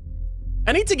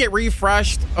 I need to get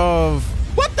refreshed of,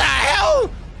 what the hell?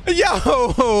 Yo.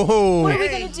 What are we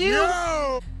gonna do?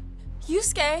 Yo.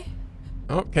 Yusuke.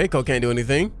 Oh, Keiko can't do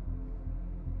anything.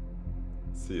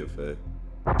 See you, Faye.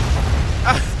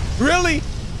 Really?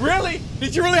 Really?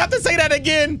 Did you really have to say that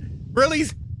again? Really,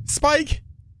 Spike?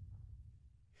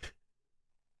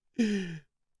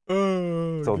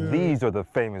 Oh, so God. these are the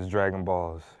famous Dragon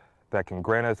Balls that can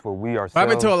grant us what we ourselves. What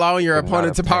happened to allowing your could not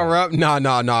opponent to power up? Nah.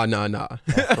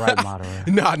 That's right, Madara.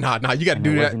 Nah. You gotta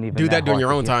do that. Do that during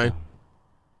your own time.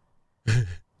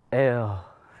 Ew.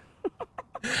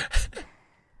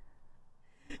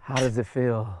 How does it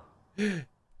feel?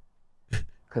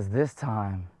 Because this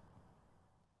time,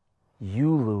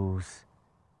 you lose,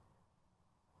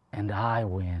 and I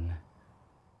win.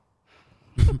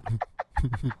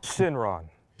 Shinron,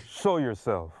 show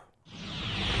yourself.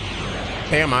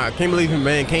 Damn, I can't believe him,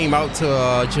 man, came out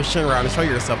to just Shinron and show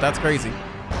yourself. That's crazy.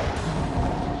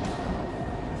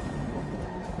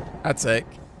 That's sick.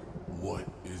 What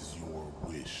is your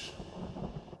wish?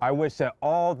 I wish that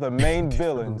all the main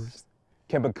villains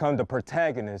can become the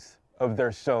protagonists of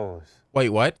their shows. Wait,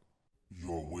 what?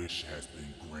 Your wish has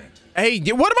been granted. Hey,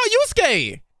 what about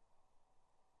Yusuke?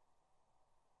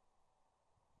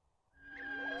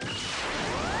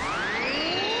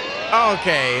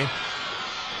 Okay,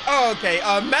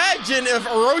 imagine if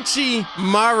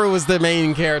Orochimaru was the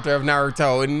main character of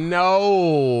Naruto.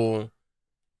 No.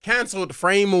 Canceled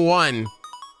frame 1.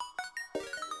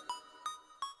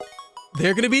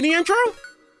 They're gonna be in the intro?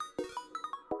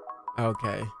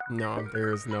 Okay, no,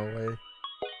 there is no way.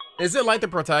 Is it like the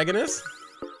protagonist?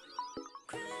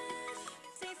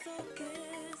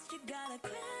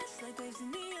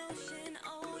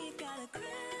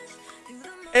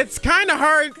 It's kind of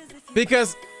hard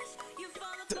because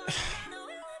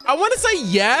I want to say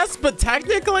yes, but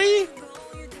technically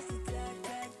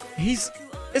is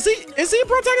he a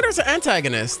protagonist or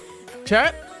antagonist?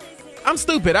 Chat? I'm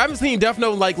stupid. I haven't seen Death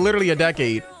Note in like literally a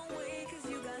decade.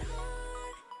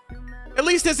 At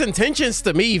least his intentions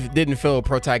to me didn't feel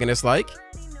protagonist-like.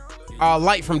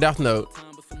 Light from Death Note.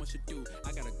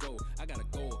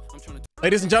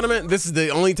 Ladies and gentlemen, this is the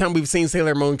only time we've seen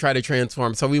Sailor Moon try to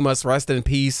transform, so we must rest in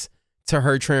peace to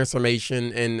her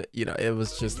transformation, and you know, it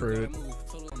was just rude.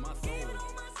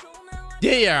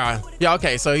 Yeah,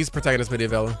 okay, so he's protagonist, but the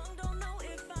villain.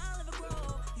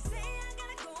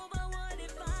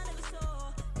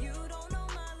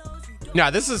 Yeah,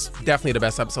 this is definitely the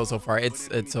best episode so far. It's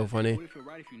so funny.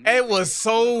 It was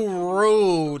so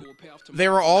rude. They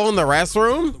were all in the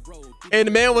restroom, and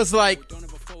the man was like,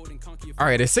 all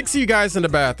right, there's 6 of you guys in the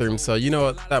bathroom, so you know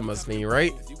what that must mean,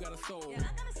 right?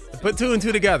 Put 2 and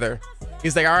 2 together.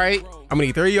 He's like, all right, I'm gonna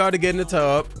need 3 of y'all to get in the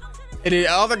tub. And then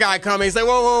the other guy come and he's like,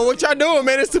 whoa, what y'all doing,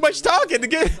 man? It's too much talking to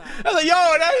get. I was like,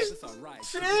 yo, that's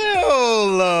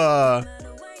chill.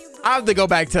 I have to go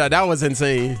back to that. That was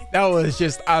insane. That was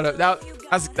just out of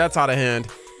that's out of hand.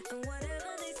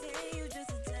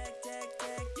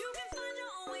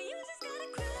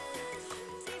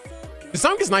 The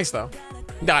song is nice though.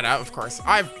 Nah, of course.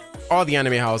 I've all the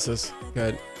anime houses.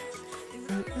 Good.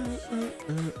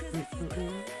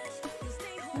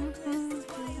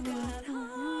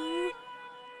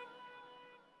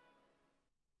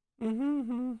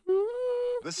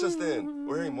 This just in.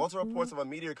 We're hearing multiple reports of a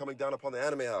meteor coming down upon the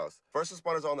anime house. First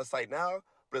responders are on the site now,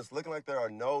 but it's looking like there are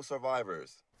no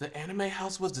survivors. The anime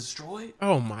house was destroyed?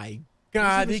 Oh my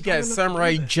God, he got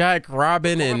Samurai Jack,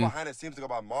 Robin, The and behind it seems to go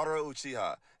by Madara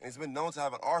Uchiha, and he's been known to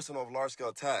have an arsenal of large-scale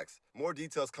attacks. More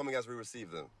details coming as we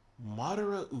receive them.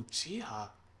 Madara Uchiha?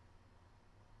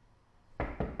 oh,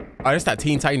 that's that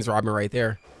Teen Titans Robin right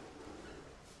there.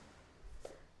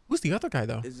 Who's the other guy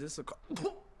though? Is this a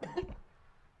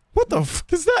What the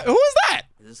fuck is that? Who is that?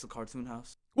 Is this a cartoon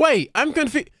house? Wait, I'm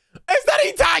confused. Is that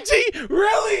Itachi?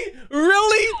 Really?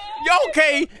 Really?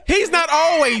 Okay, he's not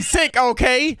always sick,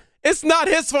 okay? It's not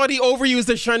his fault he overused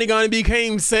the Sharingan and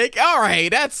became sick. All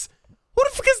right, that's... Who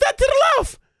the fuck is that to the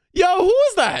left? Yo, who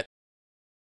is that?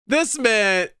 This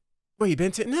man... Wait,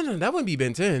 Ben 10? No, that wouldn't be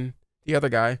Ben 10. The other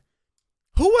guy.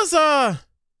 Who was,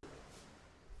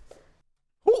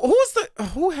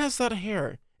 Who has that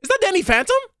hair? Is that Danny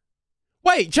Phantom?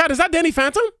 Wait, Chad, is that Danny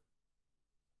Phantom?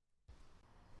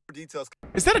 Details.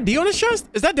 Is that a D on his chest?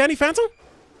 Is that Danny Phantom?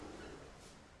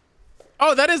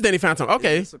 Oh, that is Danny Phantom.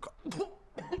 Okay.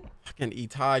 Fucking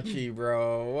Itachi,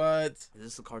 bro. What? Is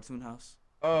this a cartoon house?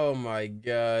 Oh my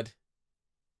God.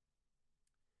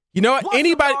 You know what? What's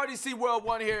Anybody? RDC World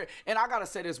 1 here, and I gotta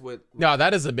say this with... No,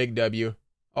 that is a big W.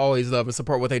 Always love and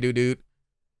support what they do, dude.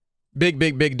 Big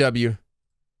W.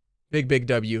 Big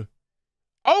W.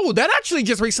 Oh, that actually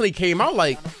just recently came out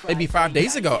like maybe 5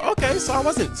 days ago. Okay, so I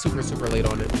wasn't super late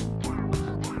on it.